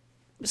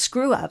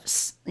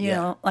screw-ups, you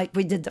know, like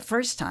we did the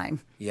first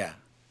time. Yeah.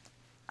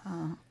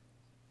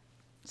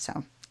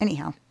 So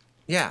anyhow.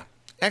 Yeah,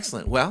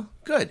 excellent. Well,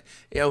 good.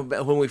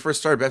 When we first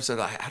started the episode,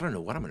 I don't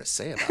know what I'm going to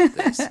say about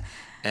this,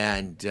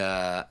 and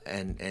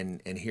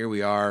here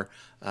we are,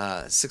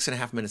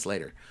 6.5 minutes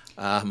later,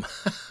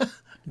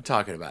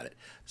 talking about it.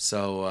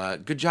 So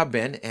good job,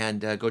 Ben,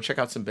 and go check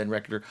out some Ben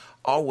Rector.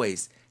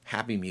 Always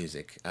happy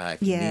music.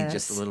 If you need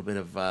just a Yes. little bit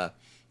of a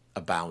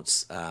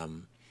bounce,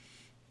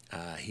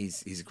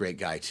 he's a great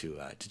guy to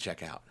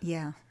check out.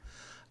 Yeah.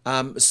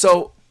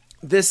 So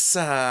this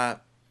the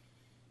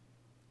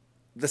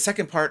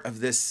second part of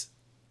this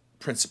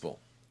principle,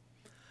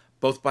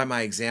 both by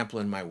my example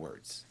and my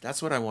words.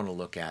 That's what I want to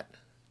look at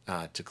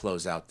to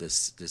close out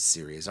this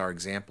series. Our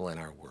example and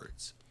our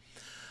words.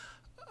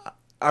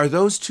 Are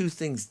those two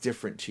things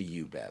different to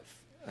you, Bev?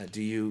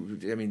 Do you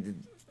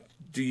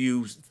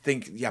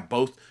think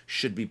both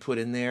should be put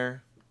in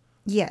there?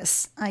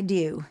 Yes, I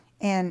do.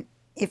 And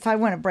if I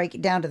want to break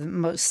it down to the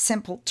most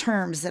simple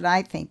terms that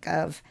I think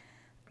of,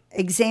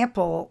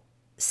 example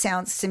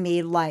sounds to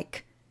me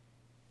like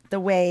the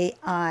way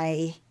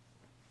I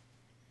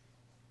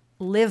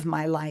live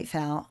my life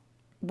out.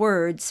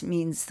 Words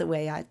means the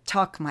way I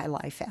talk my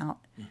life out.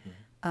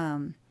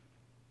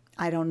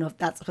 I don't know if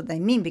that's what they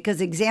mean,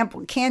 because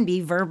example can be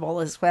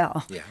verbal as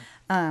well. Yeah.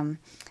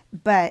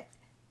 But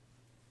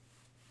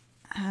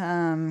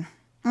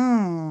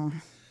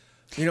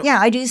yeah,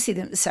 I do see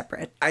them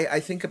separate.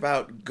 I think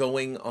about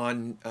going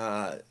on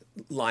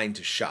line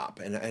to shop,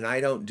 and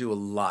I don't do a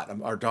lot.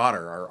 Our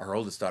daughter, our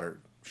oldest daughter,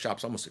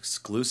 shops almost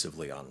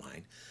exclusively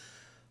online.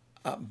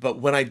 But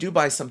when I do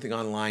buy something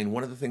online,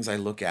 one of the things I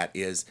look at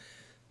is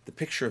the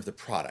picture of the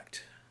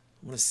product.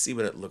 I want to see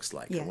what it looks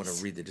like. I want Yes.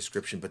 to read the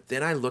description, but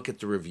then I look at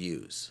the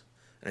reviews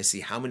and I see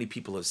how many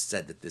people have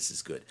said that this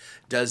is good.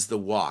 Does the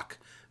walk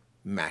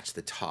match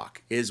the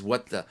talk? Is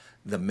what the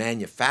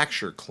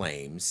manufacturer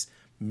claims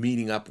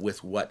meeting up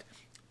with what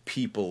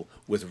people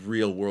with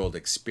real world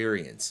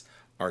experience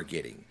are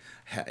getting?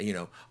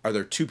 Are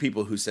there 2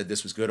 people who said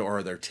this was good, or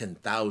are there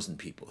 10,000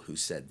 people who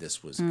said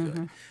this was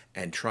good?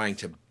 And trying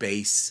to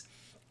base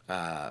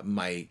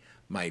my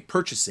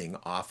purchasing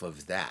off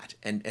of that.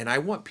 And I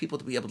want people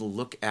to be able to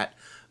look at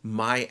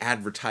my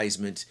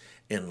advertisement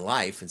in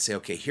life and say,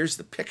 okay, here's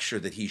the picture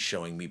that he's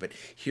showing me, but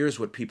here's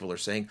what people are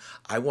saying.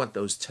 I want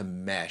those to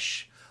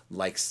mesh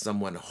like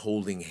someone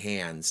holding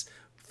hands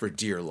for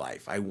dear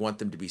life. I want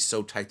them to be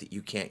so tight that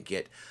you can't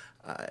get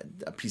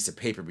a piece of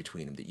paper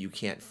between them, that you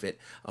can't fit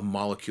a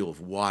molecule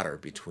of water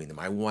between them.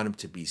 I want them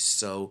to be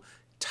so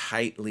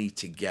tightly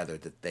together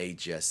that they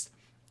just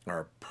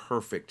are a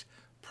perfect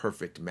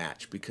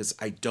match, because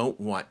I don't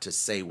want to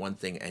say one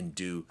thing and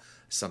do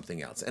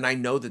something else. And I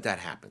know that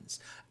happens.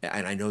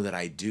 And I know that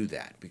I do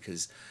that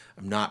because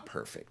I'm not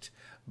perfect.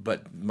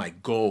 But my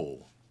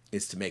goal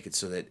is to make it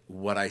so that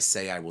what I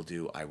say I will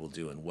do.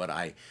 And what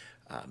I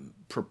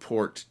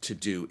purport to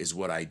do is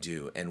what I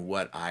do. And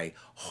what I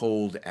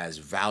hold as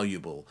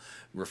valuable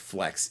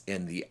reflects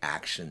in the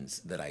actions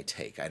that I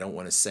take. I don't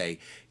want to say,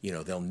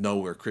 they'll know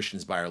we're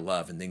Christians by our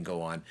love, and then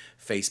go on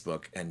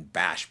Facebook and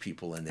bash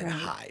people and then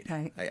hide.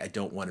 Right. I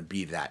don't want to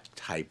be that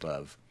type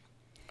of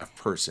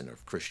person,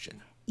 of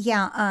Christian.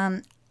 Yeah,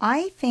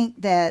 I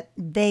think that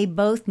they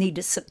both need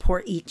to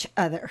support each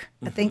other.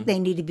 I think they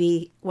need to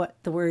be, what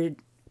the word,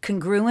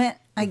 congruent,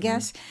 I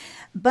guess.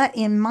 But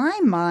in my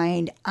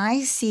mind,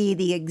 I see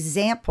the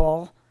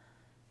example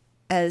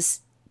as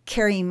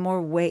carrying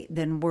more weight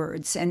than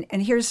words. And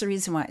here's the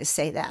reason why I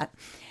say that.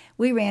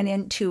 We ran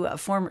into a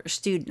former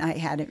student I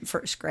had in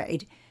first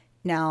grade.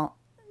 Now,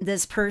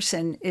 this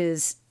person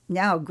is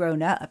now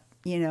grown up,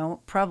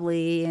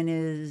 probably in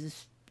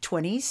his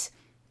 20s,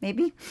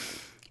 maybe.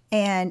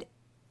 And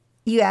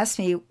you asked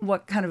me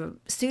what kind of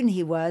a student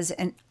he was,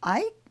 and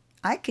I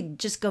could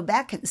just go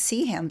back and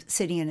see him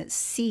sitting in his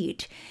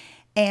seat.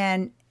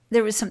 And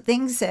there were some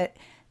things that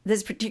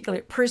this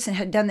particular person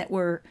had done that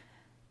were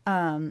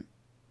they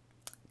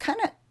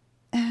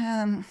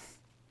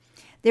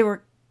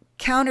were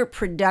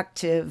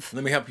counterproductive.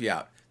 Let me help you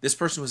out. This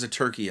person was a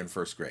turkey in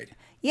first grade.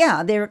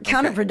 Yeah, they were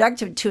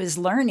counterproductive to his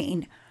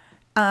learning.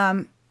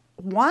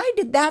 Why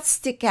did that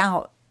stick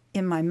out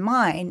in my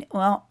mind?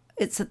 Well,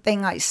 it's a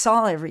thing I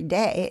saw every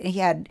day. He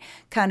had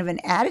kind of an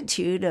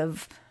attitude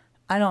of,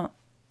 I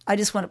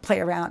just want to play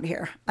around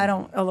here. I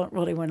don't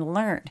really want to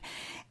learn.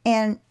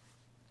 And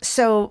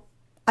so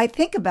I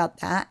think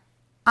about that.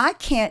 I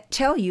can't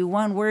tell you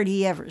one word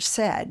he ever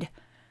said,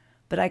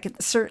 but I can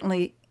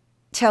certainly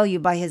tell you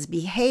by his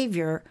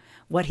behavior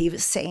what he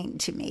was saying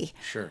to me.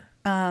 Sure.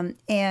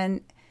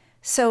 And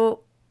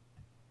so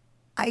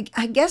I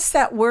guess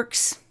that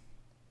works.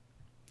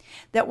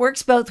 That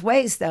works both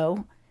ways,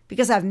 though,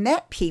 because I've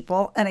met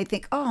people and I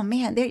think, oh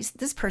man,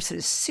 this person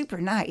is super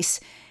nice.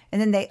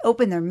 And then they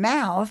open their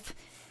mouth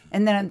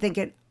and then I'm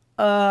thinking,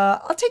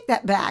 I'll take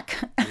that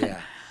back.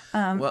 Yeah.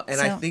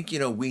 I think,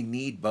 we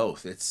need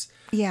both. It's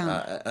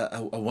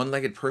a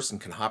one-legged person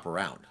can hop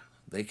around.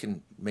 They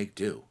can make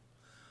do.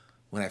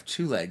 When I have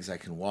 2 legs, I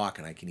can walk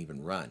and I can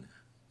even run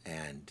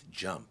and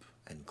jump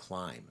and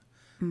climb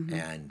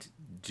and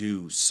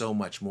do so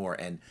much more.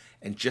 And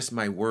just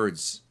my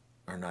words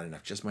are not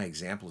enough. Just my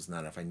example is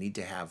not enough. I need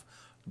to have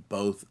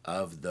both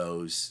of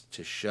those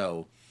to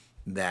show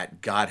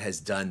that God has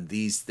done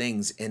these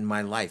things in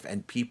my life.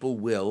 And people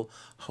will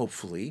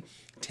hopefully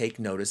take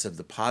notice of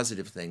the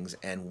positive things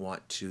and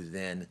want to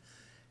then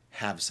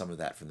have some of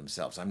that for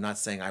themselves. I'm not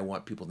saying I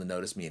want people to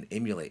notice me and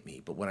emulate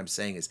me, but what I'm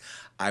saying is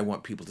I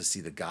want people to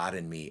see the God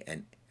in me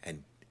and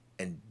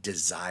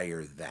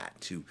desire that,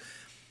 to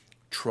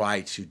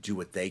try to do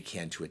what they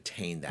can to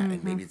attain that.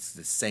 And maybe it's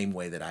the same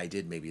way that I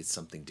did, maybe it's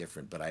something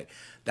different, but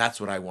that's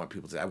what I want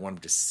people to. I want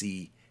them to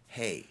see,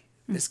 hey,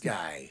 this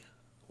guy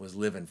was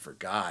living for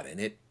God, and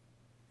it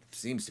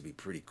seems to be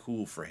pretty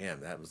cool for him.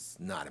 That was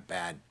not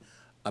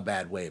a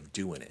bad way of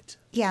doing it.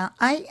 Yeah,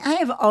 I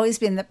have always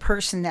been the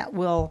person that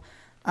will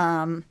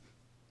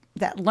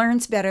that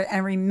learns better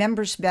and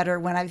remembers better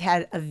when I've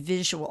had a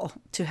visual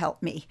to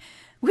help me,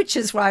 which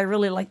is why I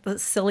really like the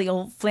silly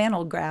old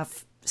flannel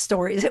graph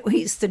stories that we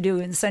used to do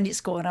in Sunday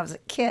school when I was a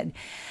kid.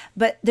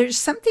 But there's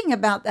something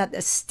about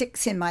that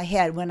sticks in my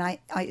head when I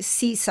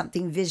see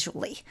something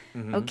visually.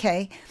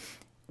 Okay,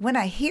 when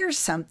I hear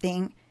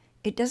something,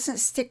 it doesn't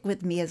stick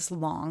with me as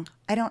long.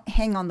 I don't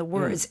hang on the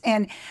words.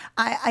 And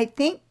I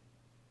think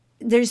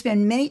there's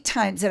been many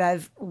times that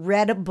I've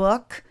read a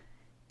book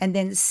and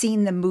then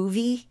seen the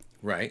movie.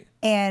 Right.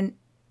 And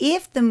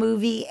if the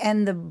movie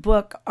and the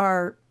book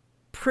are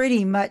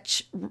pretty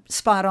much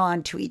spot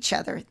on to each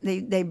other,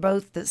 they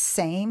both the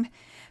same.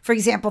 For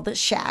example, The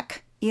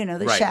Shack,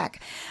 The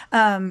Shack.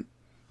 Man,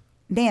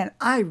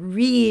 I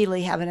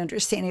really have an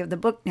understanding of the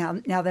book now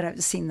that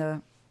I've seen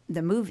the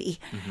movie.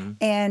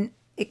 And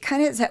it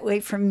kind of is that way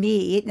for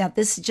me. Now,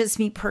 this is just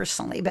me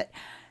personally, but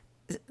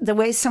the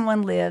way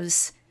someone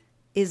lives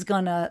is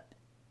going to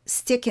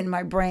stick in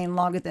my brain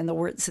longer than the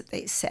words that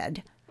they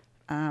said.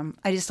 I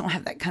just don't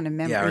have that kind of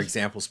memory. Yeah, our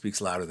example speaks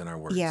louder than our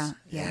words. Yeah.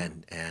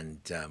 And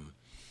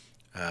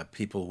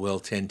people will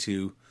tend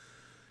to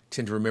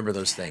remember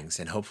those things,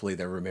 and hopefully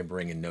they're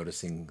remembering and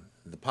noticing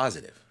the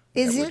positive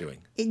that we're doing.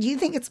 Do you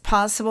think it's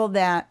possible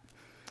that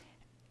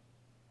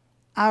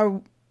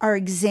our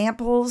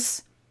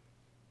examples,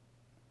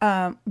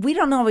 we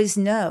don't always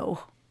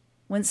know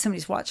when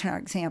somebody's watching our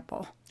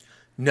example?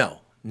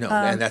 No,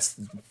 and that's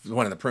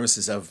one of the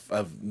premises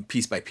of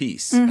Piece by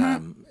Piece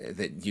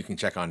that you can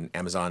check on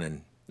Amazon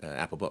and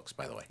Apple Books,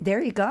 by the way.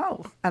 There you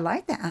go. I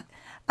like that.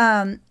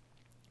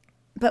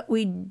 But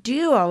we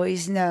do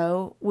always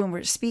know when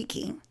we're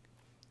speaking.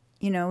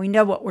 We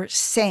know what we're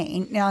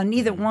saying. Now,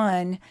 neither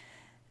one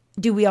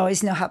do we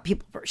always know how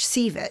people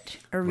perceive it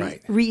or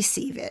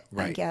receive it,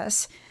 I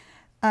guess.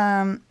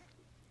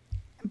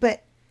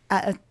 But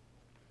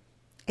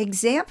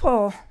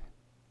example,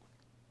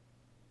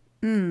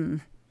 I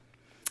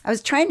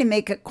was trying to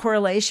make a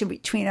correlation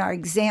between our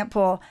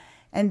example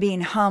and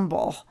being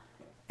humble,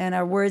 and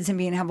our words and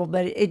being humble,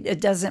 but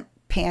it doesn't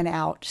pan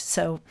out.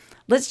 So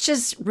let's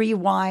just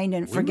rewind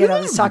and forget I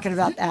was talking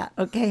about that.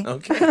 Okay.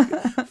 Okay.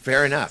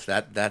 Fair enough.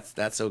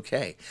 That's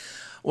okay.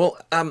 Well,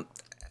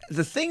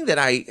 the thing that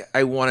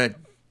I want to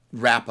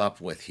wrap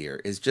up with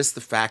here is just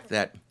the fact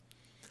that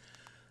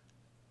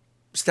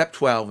Step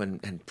 12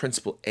 and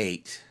Principle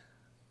 8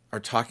 are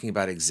talking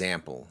about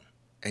example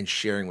and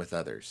sharing with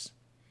others.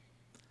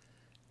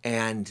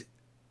 And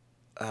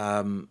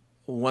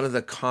one of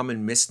the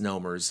common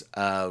misnomers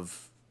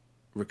of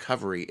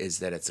recovery is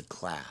that it's a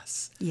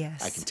class.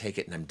 Yes. I can take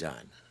it and I'm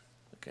done.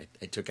 Okay.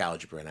 I took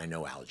algebra and I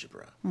know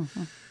algebra.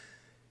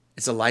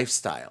 It's a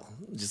lifestyle.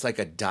 Just like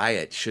a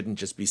diet shouldn't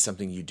just be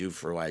something you do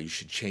for a while. You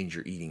should change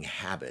your eating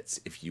habits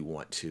if you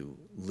want to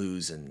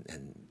lose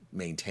and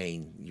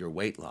maintain your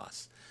weight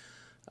loss.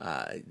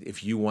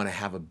 If you want to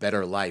have a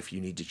better life,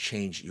 you need to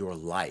change your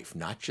life,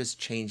 not just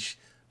change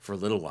for a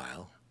little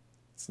while.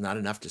 It's not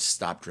enough to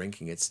stop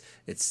drinking. It's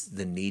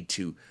the need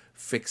to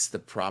fix the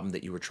problem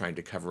that you were trying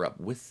to cover up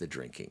with the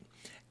drinking,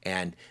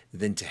 and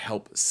then to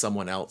help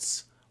someone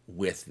else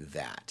with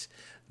that.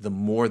 The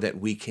more that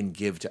we can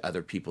give to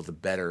other people, the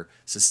better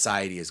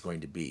society is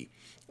going to be.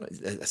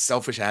 A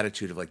selfish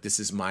attitude of like, this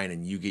is mine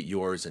and you get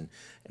yours and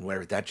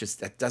whatever,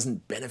 that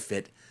doesn't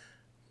benefit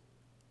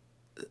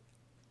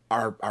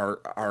our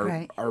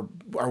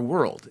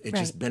world. It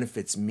just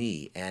benefits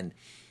me, and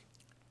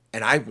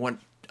I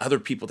want other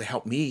people to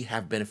help me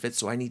have benefits,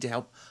 so I need to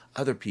help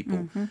other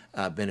people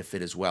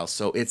benefit as well.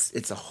 So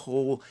it's a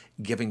whole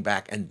giving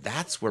back, and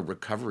that's where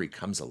recovery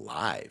comes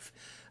alive.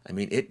 I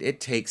mean, it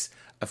takes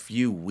a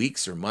few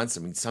weeks or months.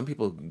 I mean, some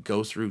people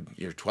go through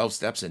your 12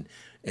 steps in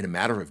a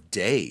matter of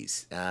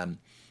days,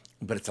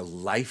 but it's a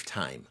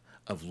lifetime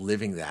of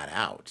living that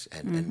out.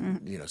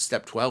 And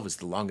step 12 is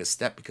the longest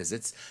step because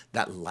it's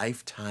that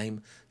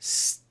lifetime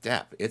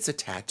step. It's a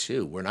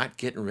tattoo. We're not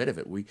getting rid of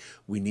it. We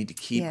need to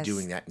keep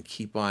doing that and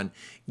keep on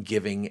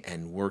giving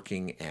and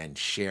working and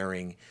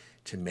sharing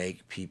to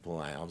make people.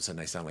 All of a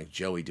sudden I sound like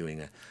Joey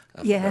doing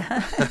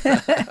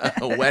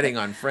a wedding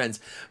on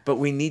Friends, but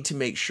we need to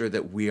make sure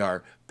that we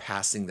are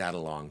passing that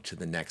along to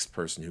the next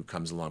person who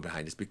comes along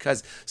behind us,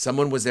 because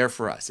someone was there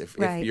for us. If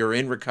you're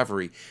in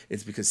recovery,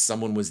 it's because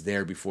someone was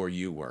there before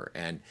you were,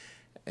 and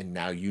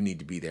now you need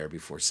to be there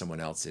before someone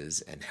else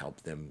is and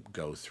help them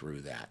go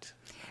through that.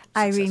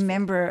 I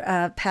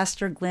remember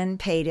Pastor Glenn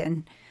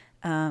Payton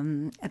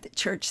at the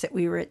church that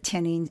we were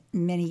attending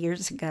many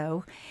years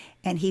ago,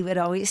 and he would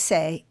always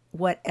say,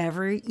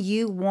 whatever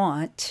you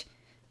want,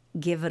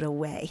 give it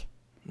away.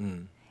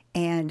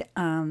 And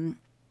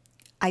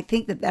I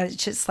think that is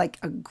just like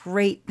a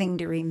great thing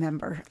to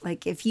remember.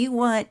 Like if you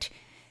want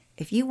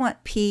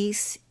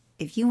peace,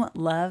 if you want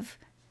love,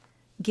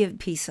 give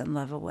peace and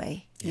love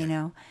away. You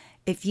know,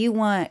 if you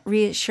want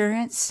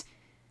reassurance,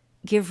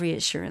 give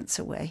reassurance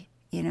away.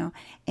 You know,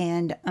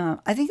 and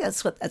I think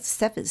that's what that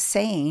step is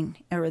saying,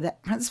 or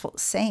that principle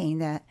is saying,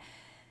 that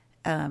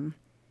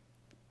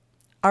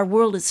our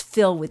world is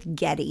filled with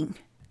getting,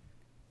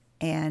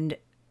 and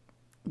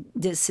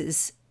this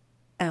is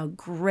a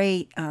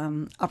great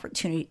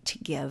opportunity to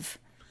give.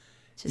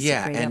 Just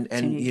Yeah,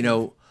 and you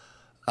know,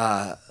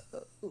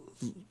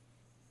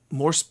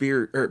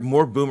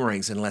 more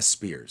boomerangs and less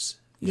spears.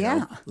 You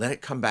know? Let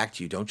it come back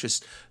to you. Don't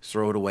just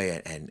throw it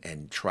away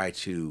and try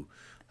to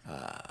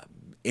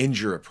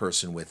injure a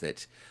person with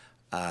it.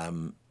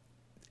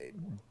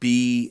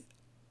 Be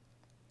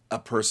a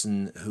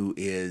person who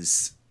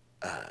is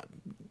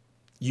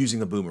using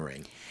the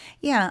boomerang.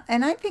 Yeah,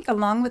 and I think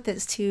along with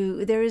this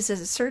too, there is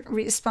a certain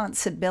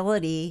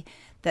responsibility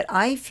that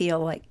I feel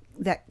like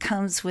that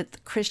comes with the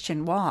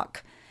Christian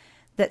walk,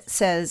 that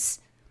says,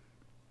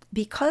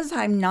 because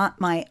I'm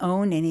not my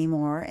own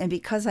anymore, and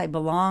because I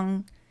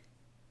belong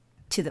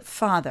to the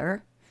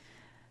Father,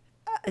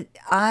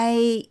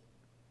 I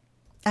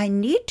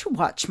need to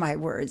watch my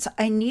words.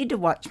 I need to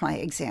watch my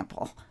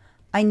example.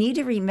 I need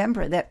to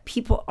remember that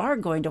people are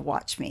going to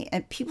watch me,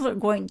 and people are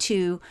going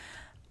to,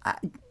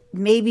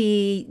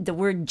 maybe the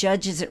word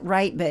judge isn't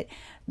right, but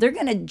they're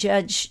going to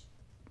judge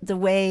the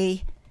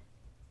way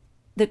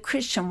the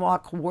Christian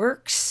walk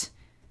works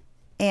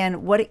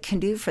and what it can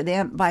do for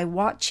them by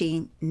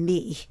watching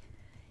me.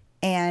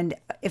 And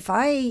if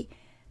I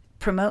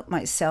promote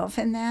myself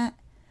in that,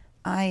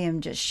 I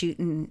am just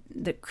shooting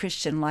the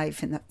Christian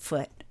life in the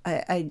foot.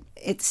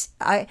 It's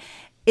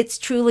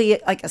truly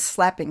like a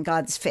slap in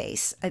God's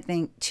face, I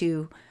think,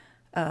 to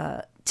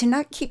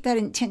not keep that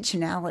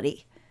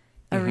intentionality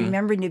of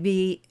remembering to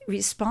be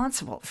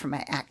responsible for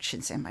my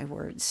actions and my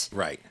words.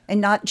 Right.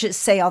 And not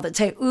just say all the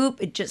time,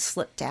 oop, it just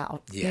slipped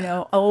out. Yeah. You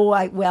know,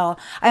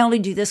 I only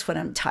do this when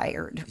I'm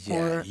tired. Yeah,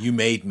 or, you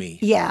made me.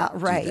 Yeah,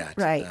 right, do that.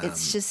 right.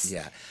 It's just...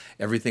 Yeah,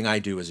 everything I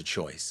do is a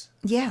choice.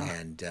 Yeah.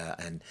 And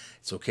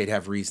it's okay to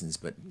have reasons,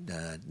 but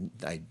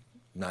I'm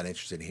not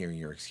interested in hearing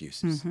your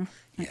excuses.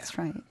 That's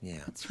right. Yeah.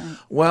 That's right.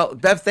 Well,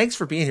 Bev, thanks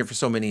for being here for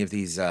so many of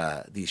these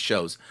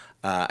shows.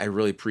 I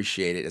really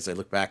appreciate it. As I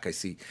look back, I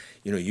see,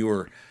 you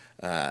were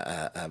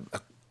a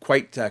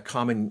quite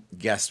common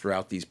guest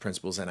throughout these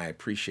principles, and I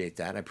appreciate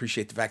that. I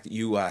appreciate the fact that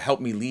you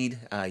helped me lead.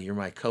 You're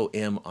my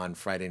co-M on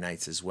Friday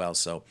nights as well,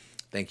 so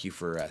thank you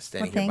for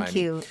standing here by me. Thank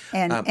you.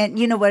 And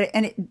you know what?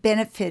 And it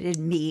benefited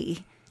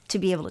me to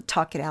be able to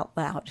talk it out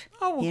loud.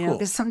 Oh, well, cool.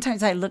 Because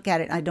sometimes I look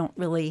at it and I don't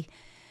really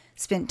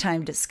spend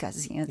time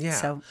discussing it. Yeah.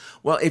 So,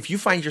 well, if you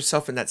find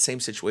yourself in that same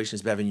situation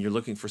as Bevan, you're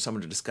looking for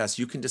someone to discuss,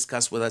 you can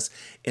discuss with us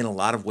in a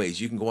lot of ways.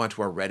 You can go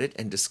onto our Reddit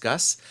and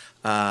discuss,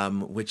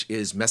 which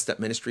is Messed Up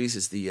Ministries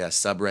is the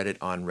subreddit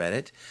on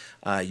Reddit.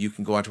 You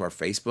can go onto our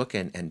Facebook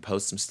and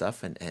post some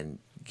stuff and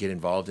get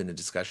involved in a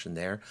discussion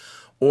there.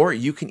 Or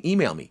you can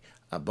email me,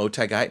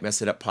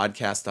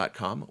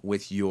 bowtieguy@messituppodcast.com,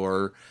 with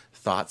your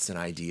thoughts and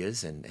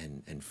ideas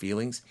and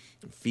feelings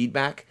and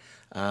feedback.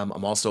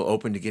 I'm also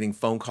open to getting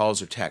phone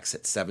calls or texts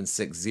at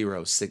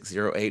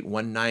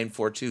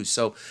 760-608-1942.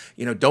 So,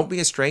 don't be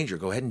a stranger.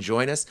 Go ahead and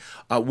join us.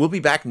 We'll be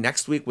back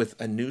next week with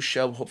a new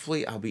show.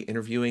 Hopefully, I'll be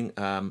interviewing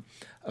a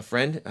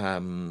friend.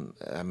 I'm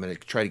going to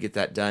try to get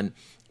that done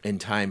in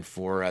time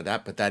for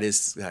that, but that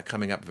is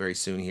coming up very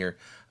soon here.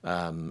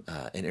 An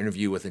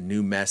interview with a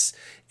new mess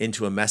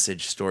into a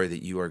message story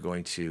that you are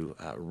going to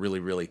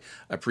really, really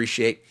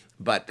appreciate.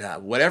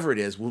 But whatever it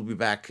is, we'll be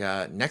back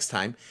next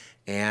time.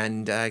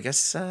 And I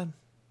guess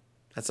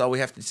that's all we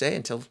have to say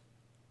until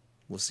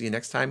we'll see you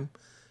next time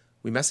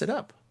we mess it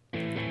up.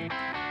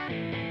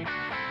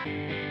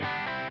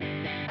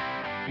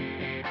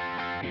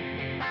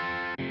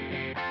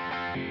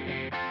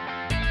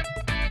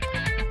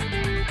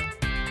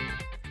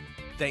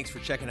 Thanks for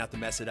checking out the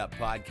Mess It Up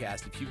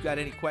podcast. If you've got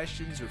any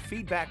questions or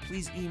feedback,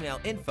 please email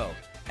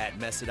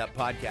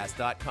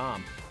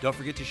info@messituppodcast.com. Don't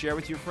forget to share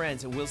with your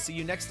friends, and we'll see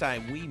you next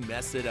time we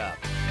mess it up.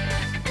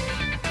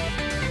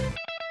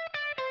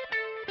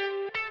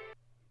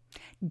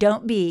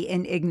 Don't be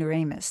an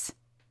ignoramus.